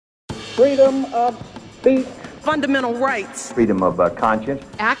freedom of speech, fundamental rights, freedom of conscience,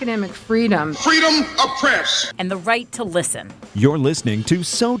 academic freedom, freedom of press, and the right to listen. You're listening to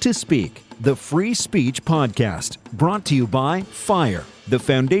So to Speak, the free speech podcast, brought to you by FIRE, the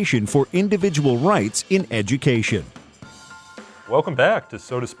Foundation for Individual Rights in Education. Welcome back to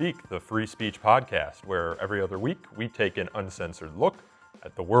So to Speak, the free speech podcast, where every other week we take an uncensored look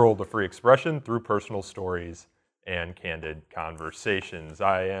at the world of free expression through personal stories and candid conversations.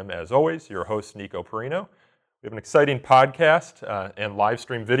 I am, as always, your host, Nico Perino. We have an exciting podcast and live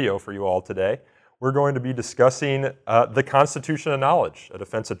stream video for you all today. We're going to be discussing The Constitution of Knowledge, A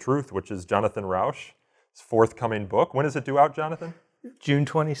Defense of Truth, which is Jonathan Rauch's forthcoming book. When is it due out, Jonathan? June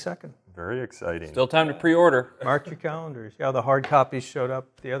 22nd. Very exciting. Still time to pre-order. Mark your calendars. Yeah, the hard copies showed up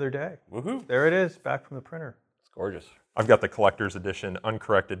the other day. Woohoo. There it is, back from the printer. It's gorgeous. I've got the collector's edition,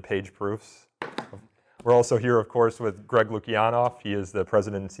 uncorrected page proofs. We're also here, of course, with Greg Lukianoff. He is the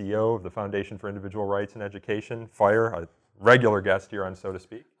president and CEO of the Foundation for Individual Rights in Education, FIRE, a regular guest here on So to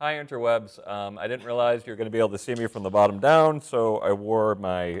Speak. Hi, interwebs. I didn't realize you were going to be able to see me from the bottom down, so I wore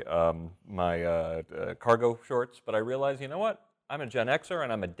my cargo shorts. But I realized, you know what? I'm a Gen Xer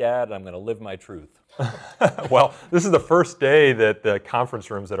and I'm a dad, and I'm going to live my truth. Well, this is the first day that the conference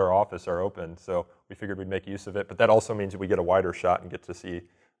rooms at our office are open, so we figured we'd make use of it. But that also means we get a wider shot and get to see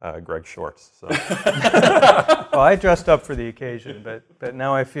Greg's shorts. So. Well, I dressed up for the occasion, but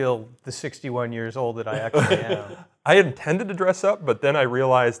now I feel the 61 years old that I actually am. I had intended to dress up, but then I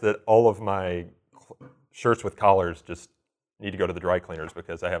realized that all of my shirts with collars just need to go to the dry cleaners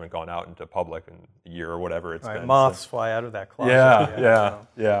because I haven't gone out into public in a year or whatever it's been. Moths fly out of that closet.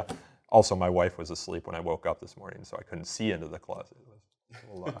 Yeah. Also, my wife was asleep when I woke up this morning, so I couldn't see into the closet.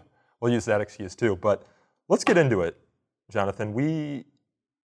 We'll use that excuse too. But let's get into it, Jonathan.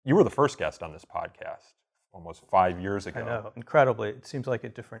 You were the first guest on this podcast almost 5 years ago. I know, incredibly. It seems like a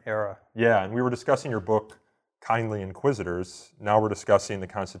different era. Yeah, and we were discussing your book, Kindly Inquisitors. Now we're discussing the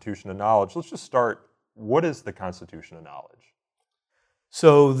Constitution of Knowledge. Let's just start. What is the Constitution of Knowledge?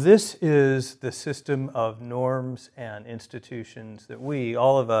 So this is the system of norms and institutions that we,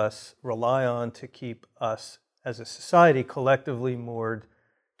 all of us, rely on to keep us as a society collectively moored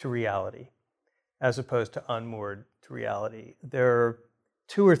to reality, as opposed to unmoored to reality. There are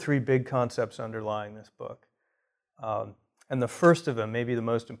two or three big concepts underlying this book. And the first of them, maybe the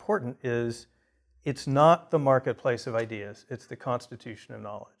most important, is it's not the marketplace of ideas, it's the Constitution of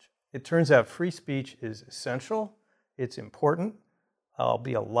Knowledge. It turns out free speech is essential, it's important. I'll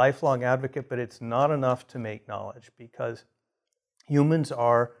be a lifelong advocate, but it's not enough to make knowledge because humans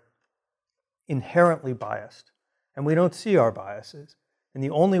are inherently biased, and we don't see our biases. And the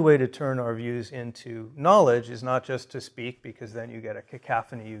only way to turn our views into knowledge is not just to speak, because then you get a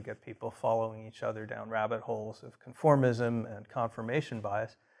cacophony, you get people following each other down rabbit holes of conformism and confirmation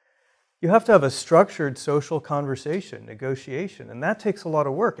bias. You have to have a structured social conversation, negotiation, and that takes a lot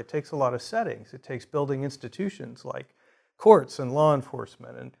of work. It takes a lot of settings. It takes building institutions like courts and law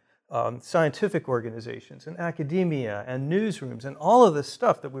enforcement and scientific organizations and academia and newsrooms and all of this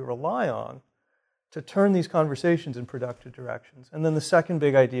stuff that we rely on to turn these conversations in productive directions. And then the second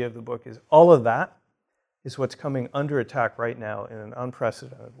big idea of the book is all of that is what's coming under attack right now in an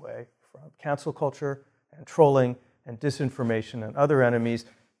unprecedented way from cancel culture and trolling and disinformation and other enemies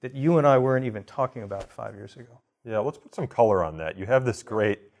that you and I weren't even talking about 5 years ago. Yeah, let's put some color on that. You have this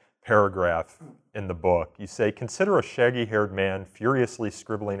great paragraph in the book. You say, consider a shaggy-haired man furiously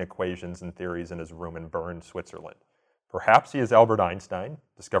scribbling equations and theories in his room in Bern, Switzerland. Perhaps he is Albert Einstein,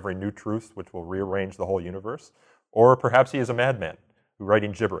 discovering new truths which will rearrange the whole universe, or perhaps he is a madman who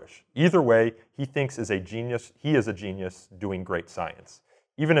writing gibberish. Either way, he thinks he is a genius doing great science.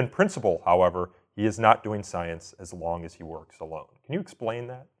 Even in principle, however, he is not doing science as long as he works alone. Can you explain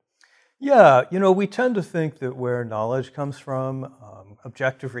that? Yeah, we tend to think that where knowledge comes from,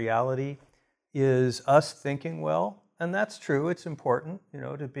 objective reality, is us thinking well, and that's true. It's important,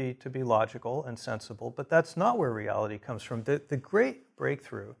 to be logical and sensible, but that's not where reality comes from. The great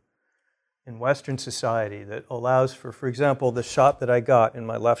breakthrough in Western society that allows for example, the shot that I got in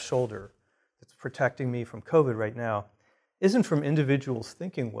my left shoulder that's protecting me from COVID right now, isn't from individuals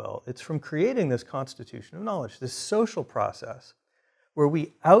thinking well. It's from creating this Constitution of Knowledge, this social process where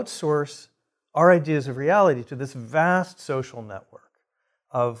we outsource our ideas of reality to this vast social network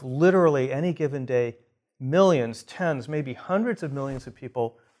of literally any given day, millions, tens, maybe hundreds of millions of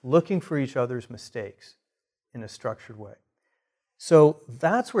people looking for each other's mistakes in a structured way. So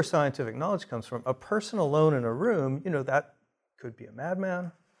that's where scientific knowledge comes from. A person alone in a room, that could be a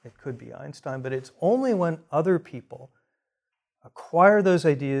madman, it could be Einstein, but it's only when other people acquire those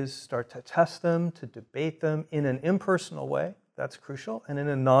ideas, start to test them, to debate them in an impersonal way, that's crucial, and in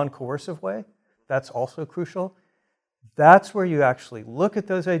a non-coercive way, that's also crucial. That's where you actually look at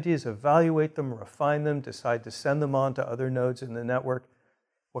those ideas, evaluate them, refine them, decide to send them on to other nodes in the network.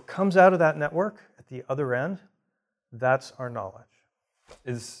 What comes out of that network at the other end, that's our knowledge.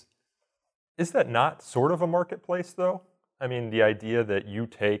 Is that not sort of a marketplace, though? I mean, the idea that you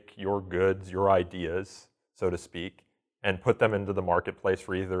take your goods, your ideas, so to speak, and put them into the marketplace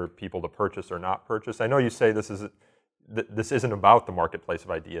for either people to purchase or not purchase. I know you say this isn't about the marketplace of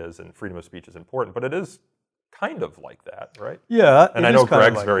ideas and freedom of speech is important, but it is kind of like that, right? Yeah, and I know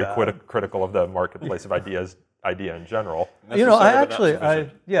Greg's very critical of the marketplace of ideas idea in general. Necessary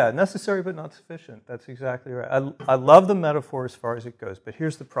but not sufficient. That's exactly right. I love the metaphor as far as it goes, but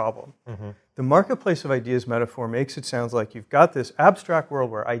here's the problem. The marketplace of ideas metaphor makes it sound like you've got this abstract world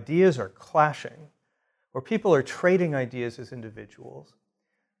where ideas are clashing, where people are trading ideas as individuals.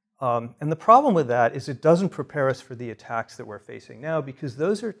 And the problem with that is it doesn't prepare us for the attacks that we're facing now, because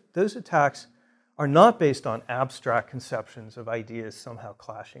those attacks are not based on abstract conceptions of ideas somehow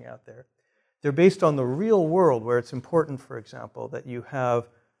clashing out there. They're based on the real world, where it's important, for example, that you have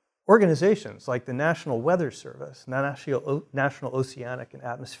organizations like the National Weather Service, National Oceanic and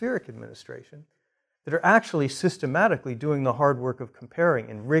Atmospheric Administration, that are actually systematically doing the hard work of comparing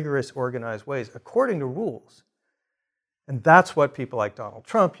in rigorous, organized ways according to rules. And that's what people like Donald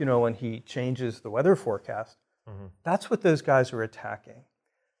Trump, when he changes the weather forecast, that's what those guys are attacking.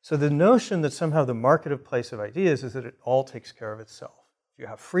 So the notion that somehow the marketplace of ideas is that it all takes care of itself. If you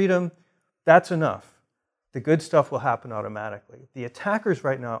have freedom, that's enough. The good stuff will happen automatically. The attackers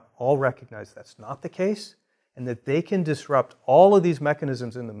right now all recognize that's not the case, and that they can disrupt all of these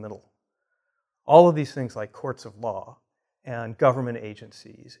mechanisms in the middle. All of these things like courts of law and government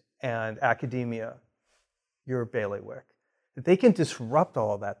agencies and academia, your bailiwick. That they can disrupt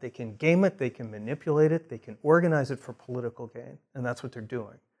all of that. They can game it, they can manipulate it, they can organize it for political gain, and that's what they're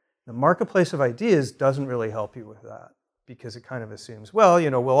doing. The marketplace of ideas doesn't really help you with that, because it kind of assumes, well,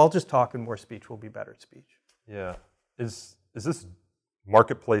 we'll all just talk and more speech will be better speech. Yeah. Is this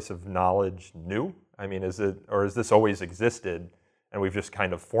marketplace of knowledge new? I mean, has this always existed and we've just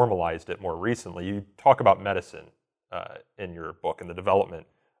kind of formalized it more recently? You talk about medicine in your book and the development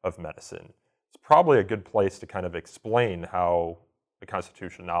of medicine. It's probably a good place to kind of explain how the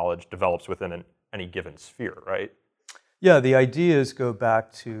constitutional knowledge develops within any given sphere, right? Yeah, the ideas go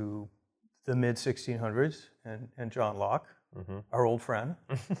back to the mid-1600s and John Locke, our old friend,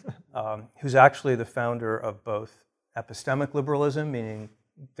 who's actually the founder of both epistemic liberalism, meaning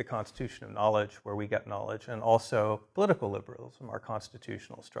the constitution of knowledge, where we get knowledge, and also political liberalism, our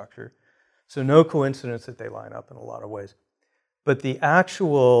constitutional structure. So no coincidence that they line up in a lot of ways. But the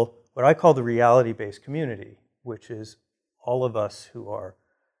actual, what I call the reality-based community, which is all of us who are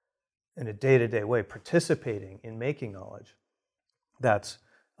in a day-to-day way participating in making knowledge, that's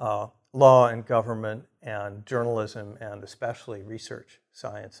law and government and journalism and especially research,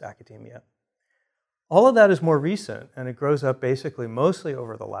 science, academia. All of that is more recent, and it grows up basically mostly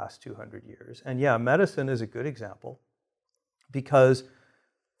over the last 200 years. And yeah, medicine is a good example, because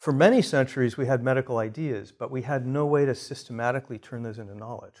for many centuries we had medical ideas, but we had no way to systematically turn those into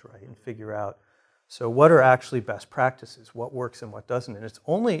knowledge, right? And figure out, so what are actually best practices? What works and what doesn't? And it's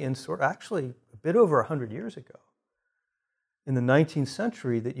only actually a bit over 100 years ago, in the 19th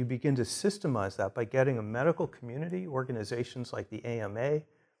century, that you begin to systemize that by getting a medical community, organizations like the AMA,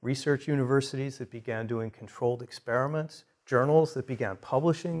 research universities that began doing controlled experiments, journals that began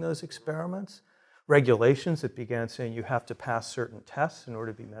publishing those experiments, regulations that began saying you have to pass certain tests in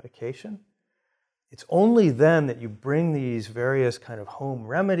order to be medication. It's only then that you bring these various kind of home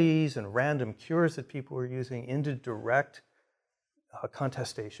remedies and random cures that people were using into direct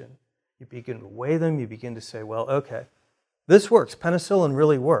contestation. You begin to weigh them, you begin to say, well, okay, this works, penicillin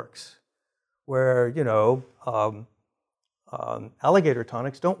really works, where, alligator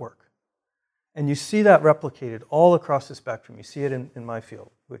tonics don't work. And you see that replicated all across the spectrum. You see it in my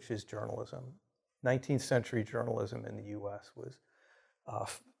field, which is journalism. 19th century journalism in the US was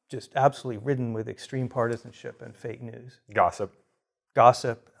just absolutely ridden with extreme partisanship and fake news. Gossip.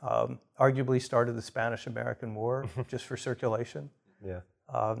 Arguably started the Spanish-American War just for circulation. Yeah.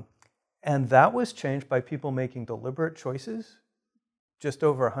 And that was changed by people making deliberate choices just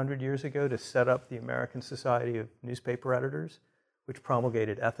over 100 years ago to set up the American Society of Newspaper Editors, which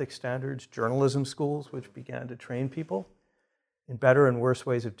promulgated ethics standards, journalism schools, which began to train people in better and worse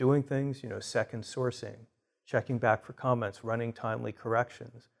ways of doing things, second sourcing, checking back for comments, running timely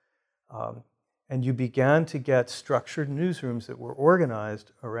corrections. And you began to get structured newsrooms that were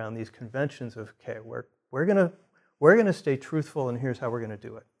organized around these conventions of, okay, we're going to stay truthful, and here's how we're going to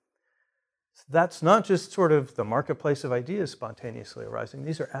do it. That's not just sort of the marketplace of ideas spontaneously arising.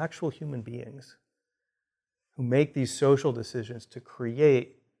 These are actual human beings who make these social decisions to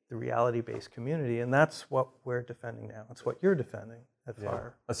create the reality-based community, and that's what we're defending now. It's what you're defending at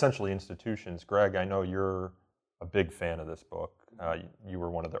FIRE. Essentially institutions. Greg, I know you're a big fan of this book. You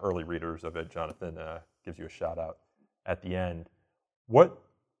were one of the early readers of it. Jonathan gives you a shout out at the end. What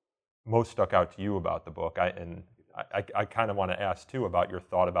most stuck out to you about the book? I kind of want to ask too about your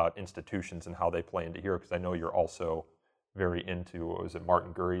thought about institutions and how they play into here, because I know you're also very into, what was it,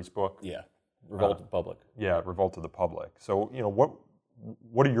 Martin Gurry's book? Yeah, Revolt of the Public. Yeah, Revolt of the Public. So,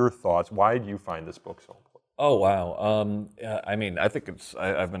 what are your thoughts? Why do you find this book so important? Oh, wow. I mean, I think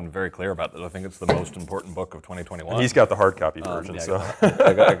I've been very clear about this. I think it's the most important book of 2021. And he's got the hard copy version, yeah, so.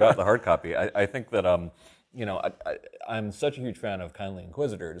 I got the hard copy. I think that, I'm such a huge fan of Kindly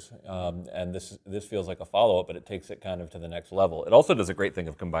Inquisitors, and this feels like a follow-up, but it takes it kind of to the next level. It also does a great thing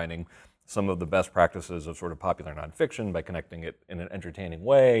of combining some of the best practices of sort of popular nonfiction by connecting it in an entertaining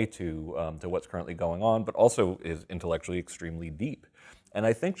way to what's currently going on, but also is intellectually extremely deep. And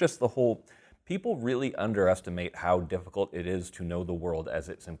I think just the whole, people really underestimate how difficult it is to know the world as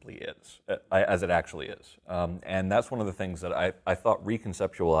it simply is, as it actually is. And that's one of the things that I thought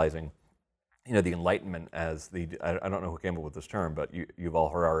reconceptualizing, the Enlightenment as I don't know who came up with this term, but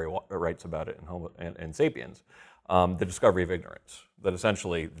Yuval Harari writes about it in Sapiens, the discovery of ignorance. That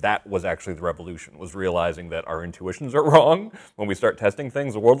essentially that was actually the revolution, was realizing that our intuitions are wrong. When we start testing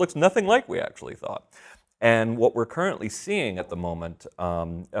things, the world looks nothing like we actually thought. And what we're currently seeing at the moment,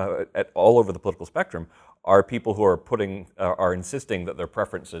 at all over the political spectrum, are people who are insisting that their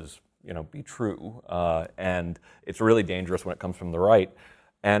preferences, be true, and it's really dangerous when it comes from the right.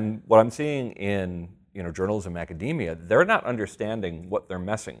 And what I'm seeing in journalism and academia, they're not understanding what they're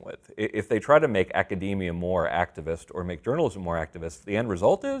messing with. If they try to make academia more activist or make journalism more activist, the end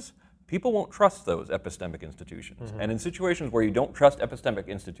result is people won't trust those epistemic institutions. Mm-hmm. And in situations where you don't trust epistemic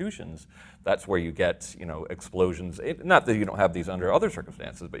institutions, that's where you get, explosions. Not that you don't have these under other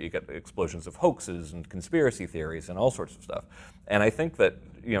circumstances, but you get explosions of hoaxes and conspiracy theories and all sorts of stuff. And I think that,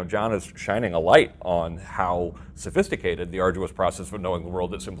 John is shining a light on how sophisticated the arduous process of knowing the world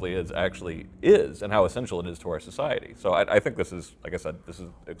that simply is actually is, and how essential it is to our society. So I think this is, like I said, this is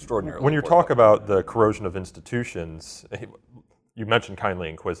extraordinarily When you important. talk about the corrosion of institutions, you mentioned Kindly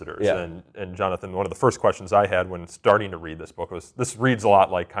Inquisitors, Yeah. and Jonathan, one of the first questions I had when starting to read this book was, this reads a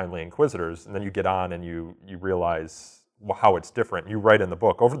lot like Kindly Inquisitors, and then you get on and you realize how it's different. You write in the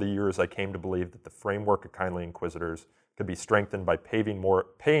book, over the years I came to believe that the framework of Kindly Inquisitors could be strengthened by paying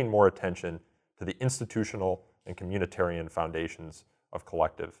more attention to the institutional and communitarian foundations of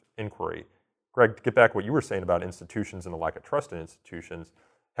collective inquiry. Greg, to get back to what you were saying about institutions and the lack of trust in institutions,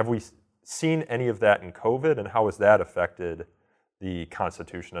 have we seen any of that in COVID, and how has that affected the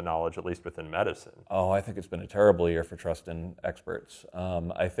constitution of knowledge, at least within medicine? Oh, I think it's been a terrible year for trust in experts.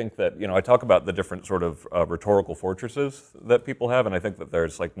 I think that, I talk about the different sort of rhetorical fortresses that people have, and I think that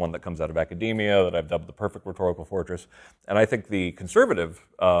there's like one that comes out of academia that I've dubbed the perfect rhetorical fortress. And I think the conservative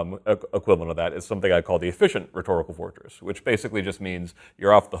equivalent of that is something I call the efficient rhetorical fortress, which basically just means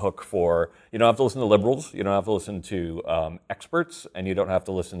you're off the hook for, you don't have to listen to liberals, you don't have to listen to experts, and you don't have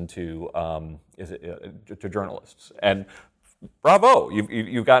to listen to journalists. And bravo,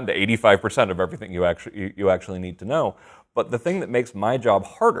 you've gotten to 85% of everything you actually need to know. But the thing that makes my job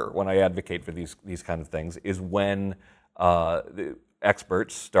harder when I advocate for these kind of things is when the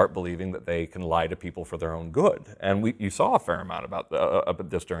experts start believing that they can lie to people for their own good. And you saw a fair amount about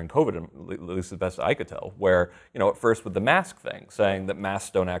this during COVID, at least as best I could tell, where, at first with the mask thing, saying that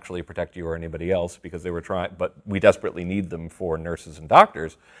masks don't actually protect you or anybody else because they were trying, but we desperately need them for nurses and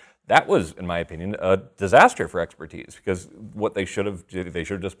doctors. That was, in my opinion, a disaster for expertise, because what they should have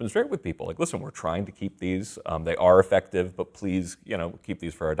just been straight with people. Like, listen, we're trying to keep these. They are effective, but please, keep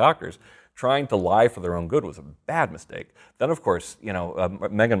these for our doctors. Trying to lie for their own good was a bad mistake. Then, of course,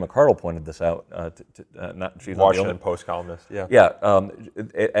 Megan McArdle pointed this out. She's Washington Post columnist, yeah. Yeah,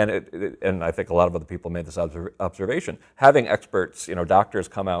 and I think a lot of other people made this observation. Having experts, doctors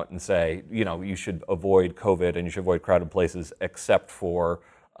come out and say, you should avoid COVID and you should avoid crowded places except for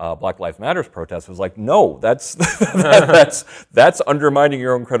Black Lives Matter's protest, was like, no, that's that's undermining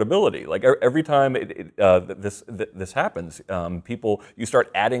your own credibility. Like every time this happens, you start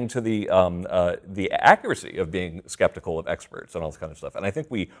adding to the accuracy of being skeptical of experts and all this kind of stuff. And I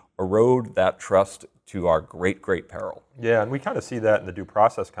think we erode that trust to our great peril. Yeah, and we kind of see that in the due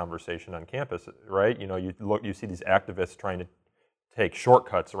process conversation on campus, right? You see these activists trying to take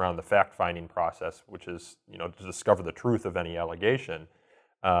shortcuts around the fact-finding process, which is to discover the truth of any allegation.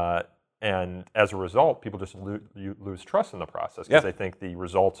 And as a result, people just lose trust in the process because they think the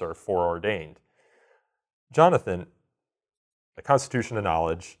results are foreordained. Jonathan, the Constitution of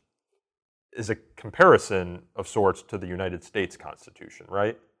Knowledge is a comparison of sorts to the United States Constitution,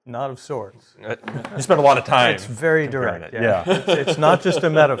 right? Not of sorts. You spent a lot of time. It's very comparing direct. it. Yeah. It's not just a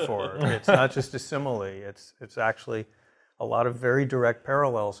metaphor. It's not just a simile. It's actually a lot of very direct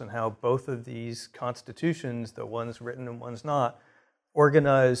parallels in how both of these constitutions, the ones written and ones not,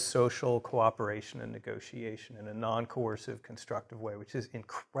 organize social cooperation and negotiation in a non-coercive, constructive way, which is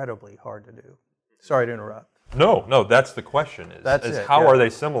incredibly hard to do. Sorry to interrupt. No, that's the question. Is how yeah. are they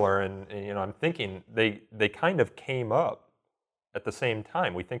similar? And I'm thinking they kind of came up at the same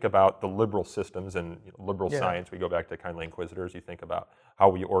time. We think about the liberal systems and liberal science. We go back to kindly inquisitors. You think about how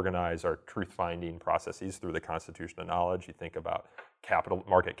we organize our truth-finding processes through the Constitution of Knowledge. You think about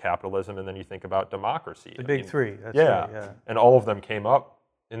market capitalism, and then you think about democracy. The big three. That's right, yeah. And all of them came up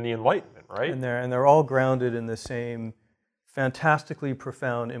in the Enlightenment, right? And they're all grounded in the same fantastically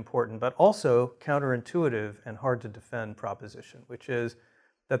profound, important, but also counterintuitive and hard to defend proposition, which is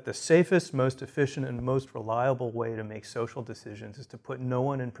that the safest, most efficient, and most reliable way to make social decisions is to put no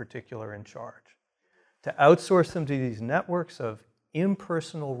one in particular in charge, to outsource them to these networks of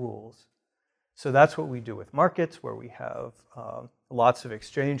impersonal rules. So that's what we do with markets, where we have lots of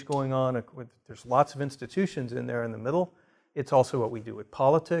exchange going on. There's lots of institutions in there in the middle. It's also what we do with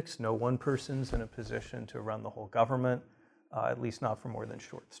politics. No one person's in a position to run the whole government, at least not for more than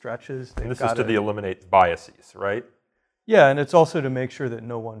short stretches. And this is to eliminate biases, right? Yeah, and it's also to make sure that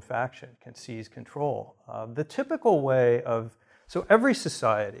no one faction can seize control. The typical way of, so every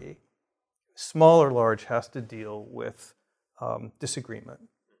society, small or large, has to deal with disagreement.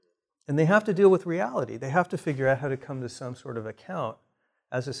 And they have to deal with reality. They have to figure out how to come to some sort of account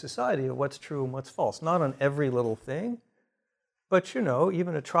as a society of what's true and what's false. Not on every little thing, but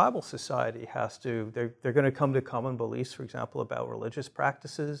even a tribal society has to, they're going to come to common beliefs, for example, about religious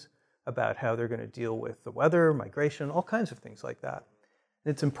practices, about how they're going to deal with the weather, migration, all kinds of things like that.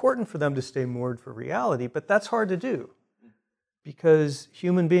 And it's important for them to stay moored for reality, but that's hard to do because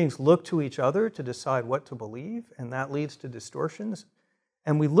human beings look to each other to decide what to believe, and that leads to distortions.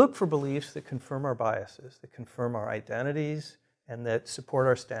 And we look for beliefs that confirm our biases, that confirm our identities, and that support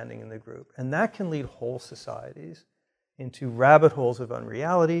our standing in the group. And that can lead whole societies into rabbit holes of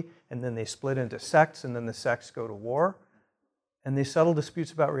unreality, and then they split into sects, and then the sects go to war. And they settle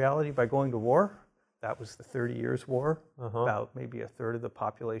disputes about reality by going to war. That was the 30 Years' War. About maybe a third of the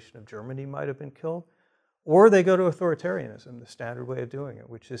population of Germany might have been killed. Or they go to authoritarianism, the standard way of doing it,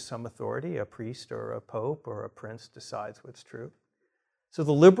 which is some authority, a priest or a pope or a prince decides what's true. So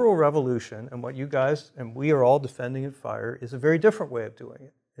the liberal revolution, and what you guys and we are all defending at FIRE, is a very different way of doing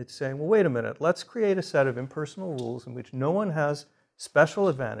it. It's saying, well, wait a minute, let's create a set of impersonal rules in which no one has special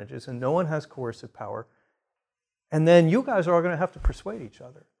advantages and no one has coercive power. And then you guys are all going to have to persuade each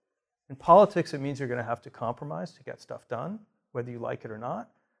other. In politics, it means you're going to have to compromise to get stuff done, whether you like it or not.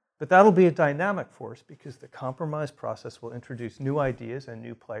 But that'll be a dynamic force because the compromise process will introduce new ideas and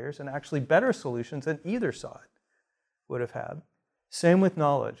new players and actually better solutions than either side would have had. Same with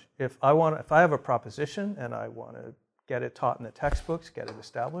knowledge. If I have a proposition and I want to get it taught in the textbooks, get it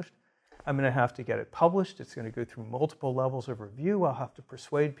established, I'm going to have to get it published. It's going to go through multiple levels of review. I'll have to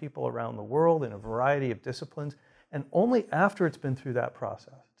persuade people around the world in a variety of disciplines. And only after it's been through that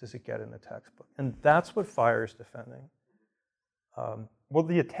process does it get in the textbook. And that's what FIRE is defending. Well,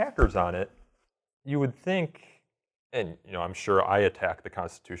 the attackers on it, you would think, and I'm sure I attack the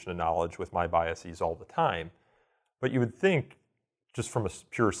Constitution of Knowledge with my biases all the time, but you would think, just from a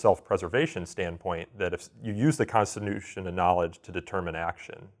pure self-preservation standpoint, that if you use the Constitution of Knowledge to determine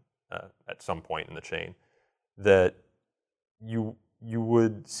action at some point in the chain, that you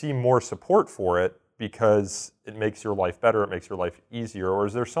would see more support for it because it makes your life better, it makes your life easier? Or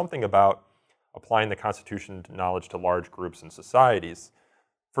is there something about applying the Constitution of Knowledge to large groups and societies?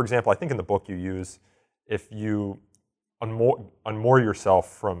 For example, I think in the book you use, if you unmoor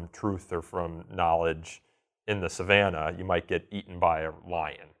yourself from truth or from knowledge in the savannah, you might get eaten by a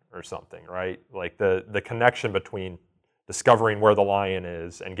lion or something, right? Like the connection between discovering where the lion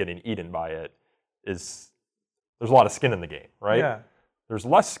is and getting eaten by it there's a lot of skin in the game, right? Yeah. There's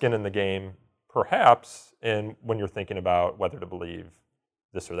less skin in the game, perhaps, when you're thinking about whether to believe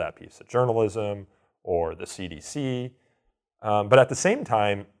this or that piece of journalism or the CDC. But at the same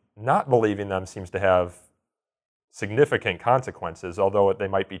time, not believing them seems to have significant consequences, although they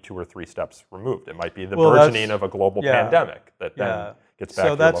might be 2 or 3 steps removed. It might be the burgeoning of a global pandemic that then gets back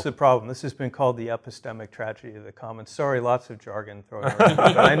to that's the problem. This has been called the epistemic tragedy of the commons. Sorry, lots of jargon thrown around.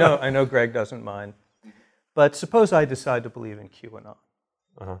 But I know Greg doesn't mind. But suppose I decide to believe in QAnon.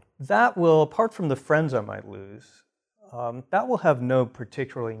 that will, apart from the friends I might lose, that will have no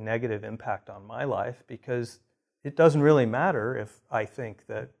particularly negative impact on my life, because it doesn't really matter if I think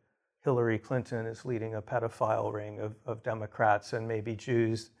that Hillary Clinton is leading a pedophile ring of Democrats and maybe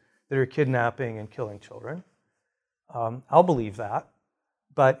Jews that are kidnapping and killing children. I'll believe that.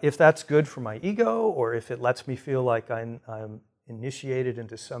 But if that's good for my ego, or if it lets me feel like I'm initiated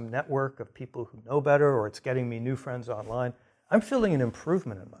into some network of people who know better, or it's getting me new friends online, I'm feeling an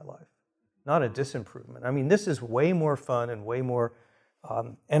improvement in my life, not a disimprovement. I mean, this is way more fun and way more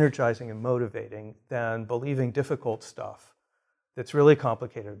energizing and motivating than believing difficult stuff that's really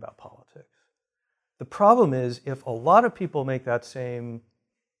complicated about politics. The problem is, if a lot of people make that same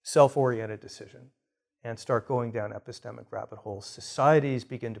self-oriented decision and start going down epistemic rabbit holes, societies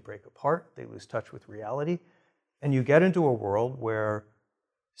begin to break apart, they lose touch with reality, and you get into a world where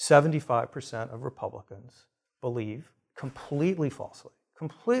 75% of Republicans believe completely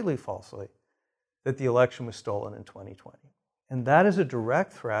falsely, that the election was stolen in 2020. And that is a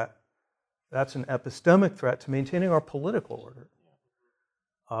direct threat, that's an epistemic threat to maintaining our political order.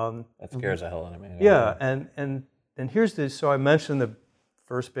 That scares the hell out of me. Yeah, and here's this, so I mentioned the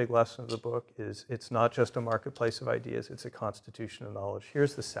first big lesson of the book is it's not just a marketplace of ideas, it's a constitution of knowledge.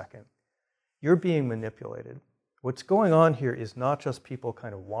 Here's the second. You're being manipulated. What's going on here is not just people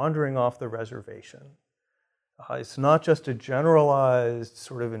kind of wandering off the reservation. It's not just a generalized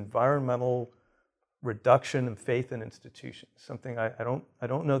sort of environmental reduction in faith in institutions, something I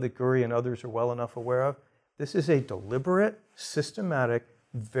don't know that Guri and others are well enough aware of. This is a deliberate, systematic,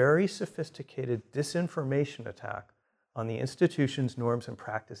 very sophisticated disinformation attack on the institutions, norms, and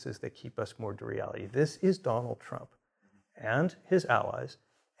practices that keep us moored to reality. This is Donald Trump and his allies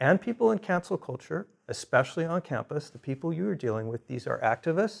and people in cancel culture, especially on campus, the people you are dealing with. These are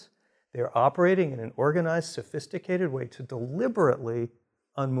activists. They're operating in an organized, sophisticated way to deliberately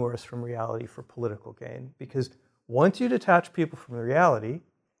unmoor us from reality for political gain. Because once you detach people from reality,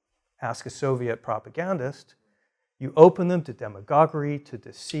 ask a Soviet propagandist, you open them to demagoguery, to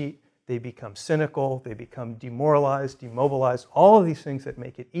deceit. They become cynical, they become demoralized, demobilized, all of these things that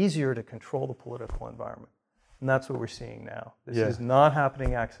make it easier to control the political environment. And that's what we're seeing now. This is not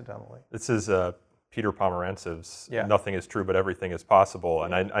happening accidentally. This is Peter Pomerantsev's Nothing is True, but Everything is Possible.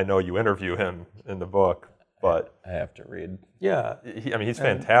 And I know you interview him in the book, but I have to read. Yeah. He's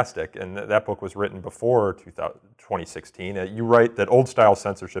fantastic. And that book was written before 2016. You write that old-style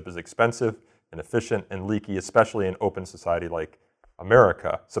censorship is expensive, inefficient, and leaky, especially in open society like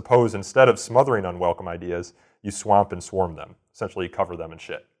America. Suppose instead of smothering unwelcome ideas, you swamp and swarm them. Essentially, you cover them in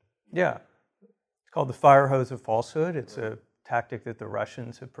shit. Yeah. It's called the fire hose of falsehood. It's a tactic that the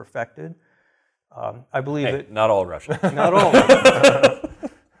Russians have perfected. I believe that... Not all Russians. Not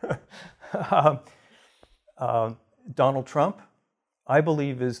all. Donald Trump, I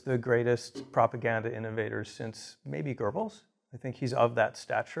believe, is the greatest propaganda innovator since maybe Goebbels. I think he's of that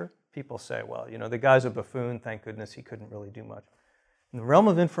stature. People say, well, the guy's a buffoon. Thank goodness he couldn't really do much. In the realm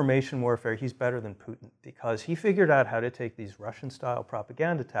of information warfare, he's better than Putin because he figured out how to take these Russian-style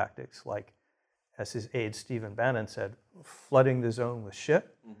propaganda tactics, like, as his aide Stephen Bannon said, flooding the zone with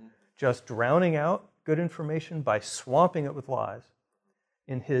shit, just drowning out good information by swamping it with lies.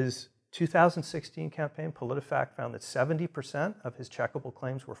 In his 2016 campaign, PolitiFact found that 70% of his checkable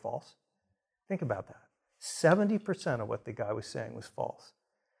claims were false. Think about that. 70% of what the guy was saying was false.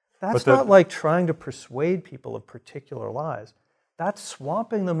 That's not like trying to persuade people of particular lies. That's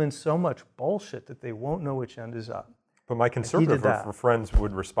swamping them in so much bullshit that they won't know which end is up. But my conservative friends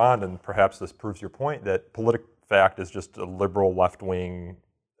would respond, and perhaps this proves your point, that PolitiFact is just a liberal left-wing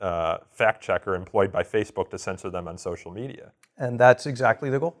fact checker employed by Facebook to censor them on social media. And that's exactly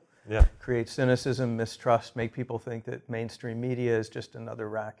the goal. Yeah. Create cynicism, mistrust, make people think that mainstream media is just another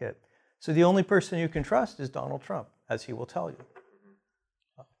racket. So the only person you can trust is Donald Trump, as he will tell you.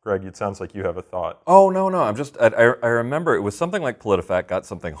 Greg, it sounds like you have a thought. Oh, no. I remember it was something like PolitiFact got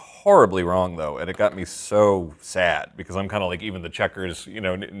something horribly wrong, though, and it got me so sad because I'm kind of like, even the checkers,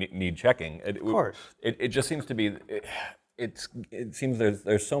 need checking. Of course. It just seems to be, it seems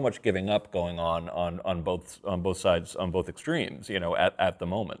there's so much giving up going on both sides, on both extremes, at the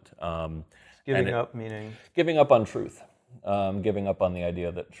moment. Giving up meaning? Giving up on truth. Giving up on the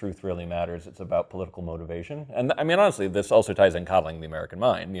idea that truth really matters. It's about political motivation. And I mean, honestly, this also ties in coddling the American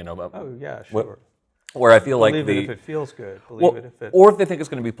mind, Oh, yeah, sure. Where I feel like Believe it if it feels good. Or if they think it's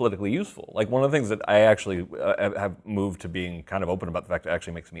going to be politically useful. Like, one of the things that I actually have moved to being kind of open about, the fact that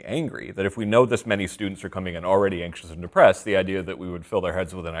actually makes me angry, that if we know this many students are coming in already anxious and depressed, the idea that we would fill their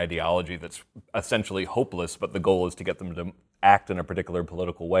heads with an ideology that's essentially hopeless, but the goal is to get them to act in a particular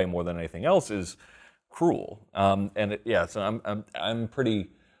political way more than anything else, is cruel. So I'm pretty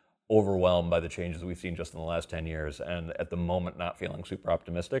overwhelmed by the changes we've seen just in the last 10 years, and at the moment not feeling super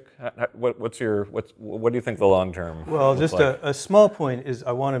optimistic. What do you think the long term? Well, just like? a small point is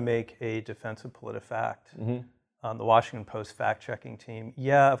I want to make a defense of PolitiFact. The Washington Post fact-checking team,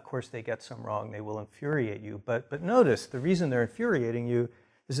 yeah, of course they get some wrong. They will infuriate you. But notice, the reason they're infuriating you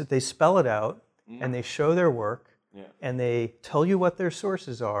is that they spell it out, and they show their work, and they tell you what their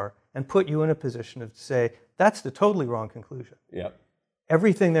sources are, and put you in a position to say, that's the totally wrong conclusion. Yeah.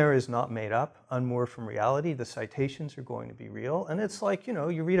 Everything there is not made up, unmoored from reality. The citations are going to be real. And it's like,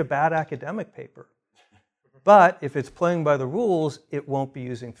 you read a bad academic paper. But if it's playing by the rules, it won't be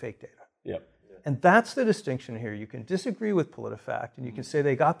using fake data. Yep. And that's the distinction here. You can disagree with PolitiFact, and you can say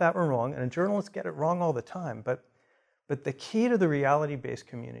they got that one wrong, and journalists get it wrong all the time. But the key to the reality-based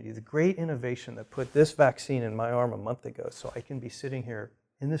community, the great innovation that put this vaccine in my arm a month ago so I can be sitting here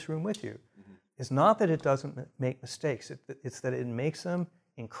in this room with you, is not that it doesn't make mistakes. It's that it makes them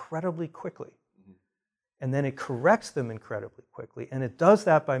incredibly quickly. And then it corrects them incredibly quickly. And it does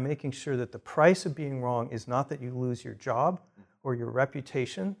that by making sure that the price of being wrong is not that you lose your job or your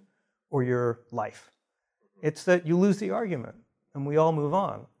reputation or your life. It's that you lose the argument and we all move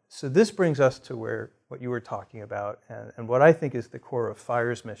on. So this brings us to what you were talking about and what I think is the core of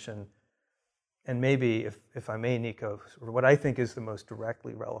FIRE's mission. And maybe, if I may, Nico, what I think is the most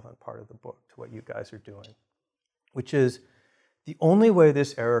directly relevant part of the book to what you guys are doing, which is the only way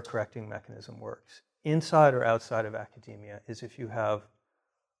this error-correcting mechanism works, inside or outside of academia, is if you have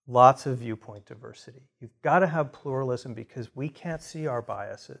lots of viewpoint diversity. You've got to have pluralism because we can't see our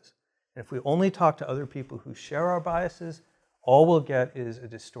biases. And if we only talk to other people who share our biases, all we'll get is a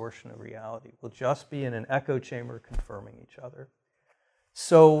distortion of reality. We'll just be in an echo chamber confirming each other.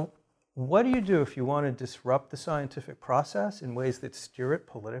 So what do you do if you want to disrupt the scientific process in ways that steer it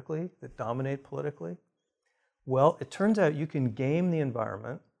politically, that dominate politically? Well, it turns out you can game the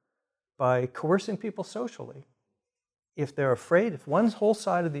environment by coercing people socially. If they're afraid, if one whole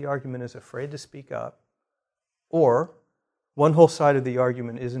side of the argument is afraid to speak up, or one whole side of the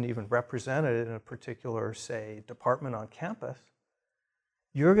argument isn't even represented in a particular, say, department on campus,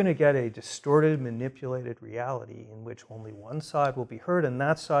 you're going to get a distorted, manipulated reality in which only one side will be heard, and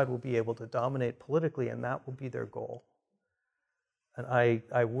that side will be able to dominate politically, and that will be their goal. And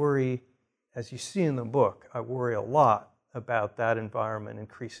I worry, as you see in the book, I worry a lot about that environment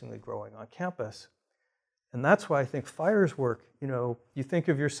increasingly growing on campus. And that's why I think FIRE's work, you think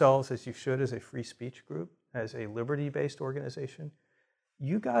of yourselves as you should as a free speech group, as a liberty-based organization.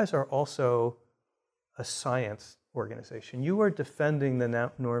 You guys are also a science organization. You are defending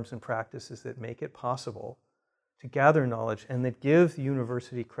the norms and practices that make it possible to gather knowledge and that give the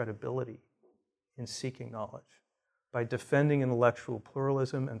university credibility in seeking knowledge by defending intellectual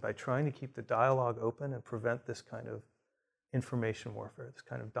pluralism and by trying to keep the dialogue open and prevent this kind of information warfare, this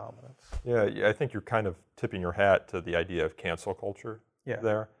kind of dominance. Yeah, I think you're kind of tipping your hat to the idea of cancel culture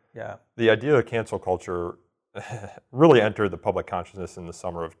there. Yeah. The idea of cancel culture really entered the public consciousness in the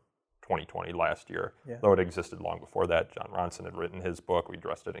summer of 2020 last year, though it existed long before that. Jon Ronson had written his book. We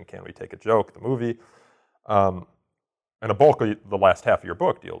addressed it in Can We Take a Joke, the movie. And a bulk of the last half of your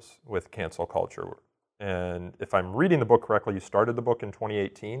book deals with cancel culture. And if I'm reading the book correctly, you started the book in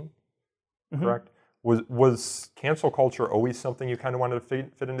 2018, correct? Was cancel culture always something you kind of wanted to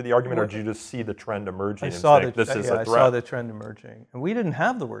fit into the argument, or did you just see the trend emerging I saw this is a threat? I saw the trend emerging. And we didn't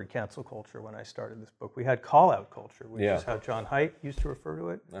have the word cancel culture when I started this book. We had call-out culture, which is how John Haidt used to refer to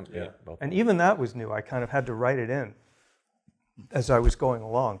it. And even that was new. I kind of had to write it in as I was going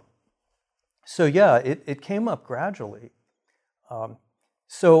along. So yeah, it came up gradually.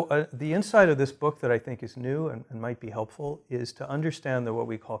 So the insight of this book that I think is new and might be helpful is to understand that what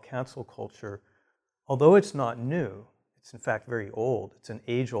we call cancel culture, although it's not new, it's in fact very old, it's an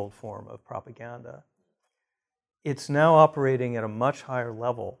age-old form of propaganda, it's now operating at a much higher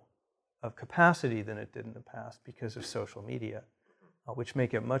level of capacity than it did in the past because of social media, which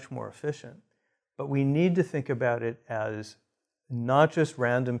make it much more efficient. But we need to think about it as not just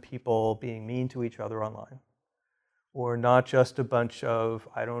random people being mean to each other online, or not just a bunch of,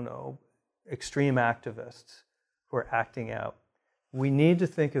 extreme activists who are acting out. We need to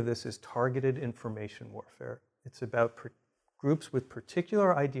think of this as targeted information warfare. It's about groups with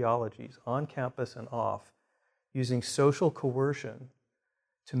particular ideologies on campus and off using social coercion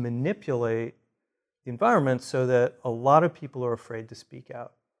to manipulate the environment so that a lot of people are afraid to speak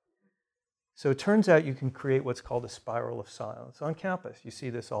out. So it turns out you can create what's called a spiral of silence on campus. You see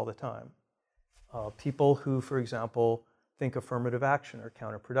this all the time. People who, for example, think affirmative action or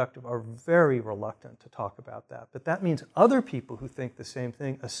counterproductive are very reluctant to talk about that. But that means other people who think the same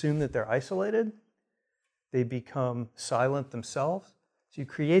thing assume that they're isolated they become silent themselves. So you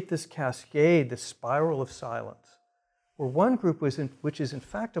create this cascade, this spiral of silence, where one group, which is in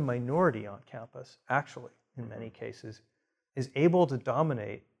fact a minority on campus, actually, in many cases, is able to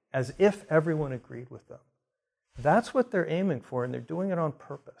dominate as if everyone agreed with them. That's what they're aiming for, and they're doing it on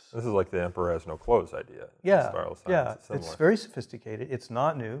purpose. This is like the emperor has no clothes idea. Yeah, Spiral yeah, silence. it's very sophisticated. It's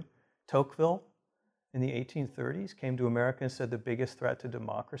not new. Tocqueville in the 1830s came to America and said the biggest threat to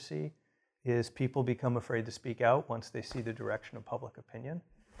democracy is people become afraid to speak out once they see the direction of public opinion.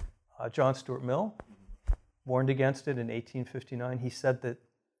 John Stuart Mill warned against it in 1859. He said that,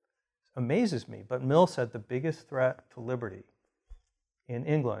 amazes me, but Mill said the biggest threat to liberty in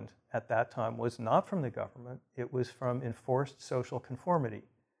England at that time was not from the government, it was from enforced social conformity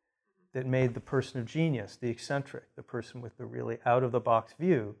that made the person of genius, the eccentric, the person with the really out-of-the-box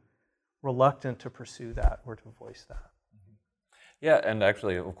view, reluctant to pursue that or to voice that. Yeah, and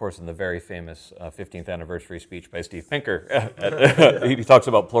actually, of course, in the very famous 15th anniversary speech by Steve Pinker, he talks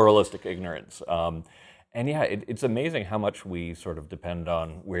about pluralistic ignorance. And yeah, it's amazing how much we sort of depend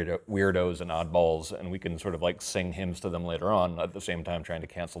on weirdos and oddballs, and we can sort of like sing hymns to them later on at the same time trying to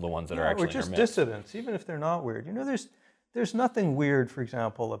cancel the ones that are actually or just in our midst. dissidents, even if they're not weird. You know, there's nothing weird, for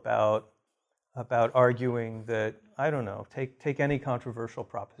example, about arguing that, I don't know, take any controversial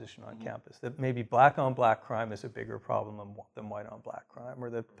proposition on campus, that maybe black on black crime is a bigger problem than white on black crime, or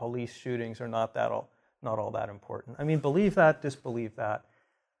that police shootings are not all that important. I mean, believe that, disbelieve that,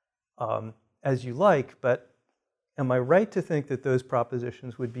 as you like, but am I right to think that those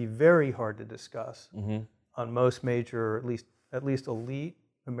propositions would be very hard to discuss on most major, at least elite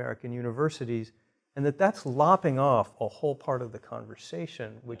American universities, and that's lopping off a whole part of the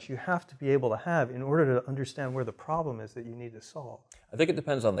conversation, which you have to be able to have in order to understand where the problem is that you need to solve? I think it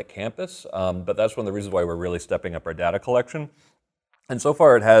depends on the campus, but that's one of the reasons why we're really stepping up our data collection. And so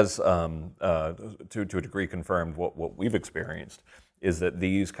far it has, to a degree, confirmed what we've experienced, is that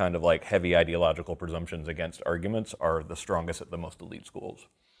these kind of like heavy ideological presumptions against arguments are the strongest at the most elite schools.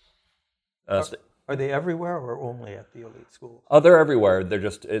 Are they everywhere or only at the elite schools? They're everywhere.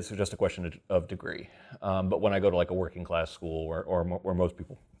 It's just a question of degree. But when I go to like a working class school where most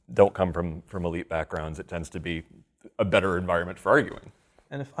people don't come from elite backgrounds, it tends to be a better environment for arguing.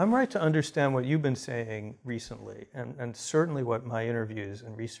 And if I'm right to understand what you've been saying recently, and certainly what my interviews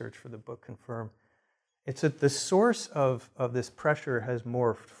and research for the book confirm, it's that the source of this pressure has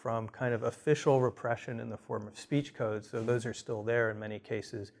morphed from kind of official repression in the form of speech codes, so those are still there in many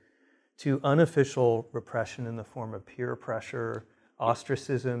cases, to unofficial repression in the form of peer pressure,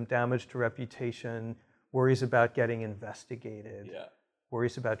 ostracism, damage to reputation, worries about getting investigated,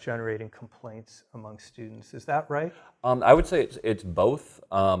 worries about generating complaints among students. Is that right? I would say it's both,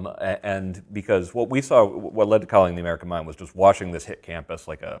 and because what we saw, what led to Calling the American Mind was just watching this hit campus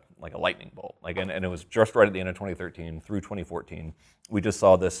like a lightning bolt. And it was just right at the end of 2013 through 2014. We just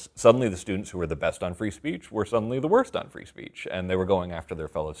saw this, suddenly the students who were the best on free speech were suddenly the worst on free speech, and they were going after their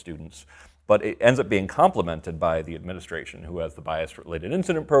fellow students. But it ends up being complemented by the administration, who has the bias-related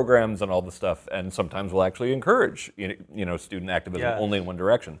incident programs and all the stuff, and sometimes will actually encourage student activism only in one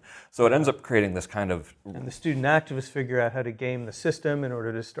direction. So it ends up creating this kind of... And the student activists figure out how to game the system in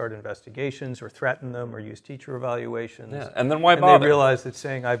order to start investigations or threaten them or use teacher evaluations. Yeah. And then why bother? And they realize that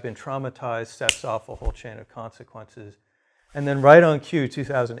saying I've been traumatized sets off a whole chain of consequences. And then right on cue,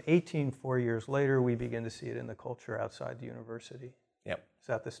 2018, 4 years later, we begin to see it in the culture outside the university. Yep. Is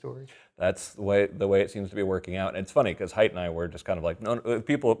that the story? That's the way it seems to be working out. And it's funny because Haidt and I were just kind of like, no,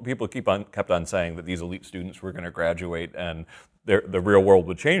 people kept on saying that these elite students were going to graduate and the real world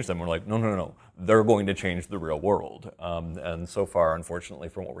would change them. We're like, no, they're going to change the real world. And so far, unfortunately,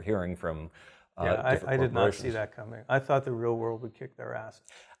 from what we're hearing from I did not see that coming. I thought the real world would kick their asses.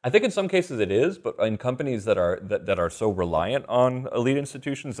 I think in some cases it is, but in companies that are so reliant on elite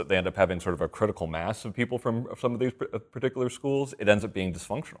institutions that they end up having sort of a critical mass of people from some of these particular schools, it ends up being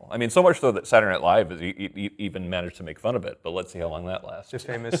dysfunctional. I mean, so much so that Saturday Night Live has even managed to make fun of it, but let's see how long that lasts. The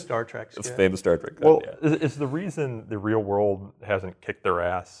famous Star Trek skit. It's famous Star Trek. Well, is the reason the real world hasn't kicked their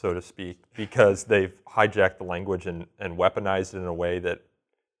ass, so to speak, because they've hijacked the language and weaponized it in a way that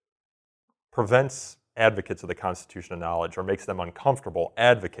prevents advocates of the Constitution of Knowledge or makes them uncomfortable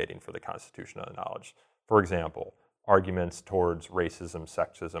advocating for the Constitution of Knowledge. For example, arguments towards racism,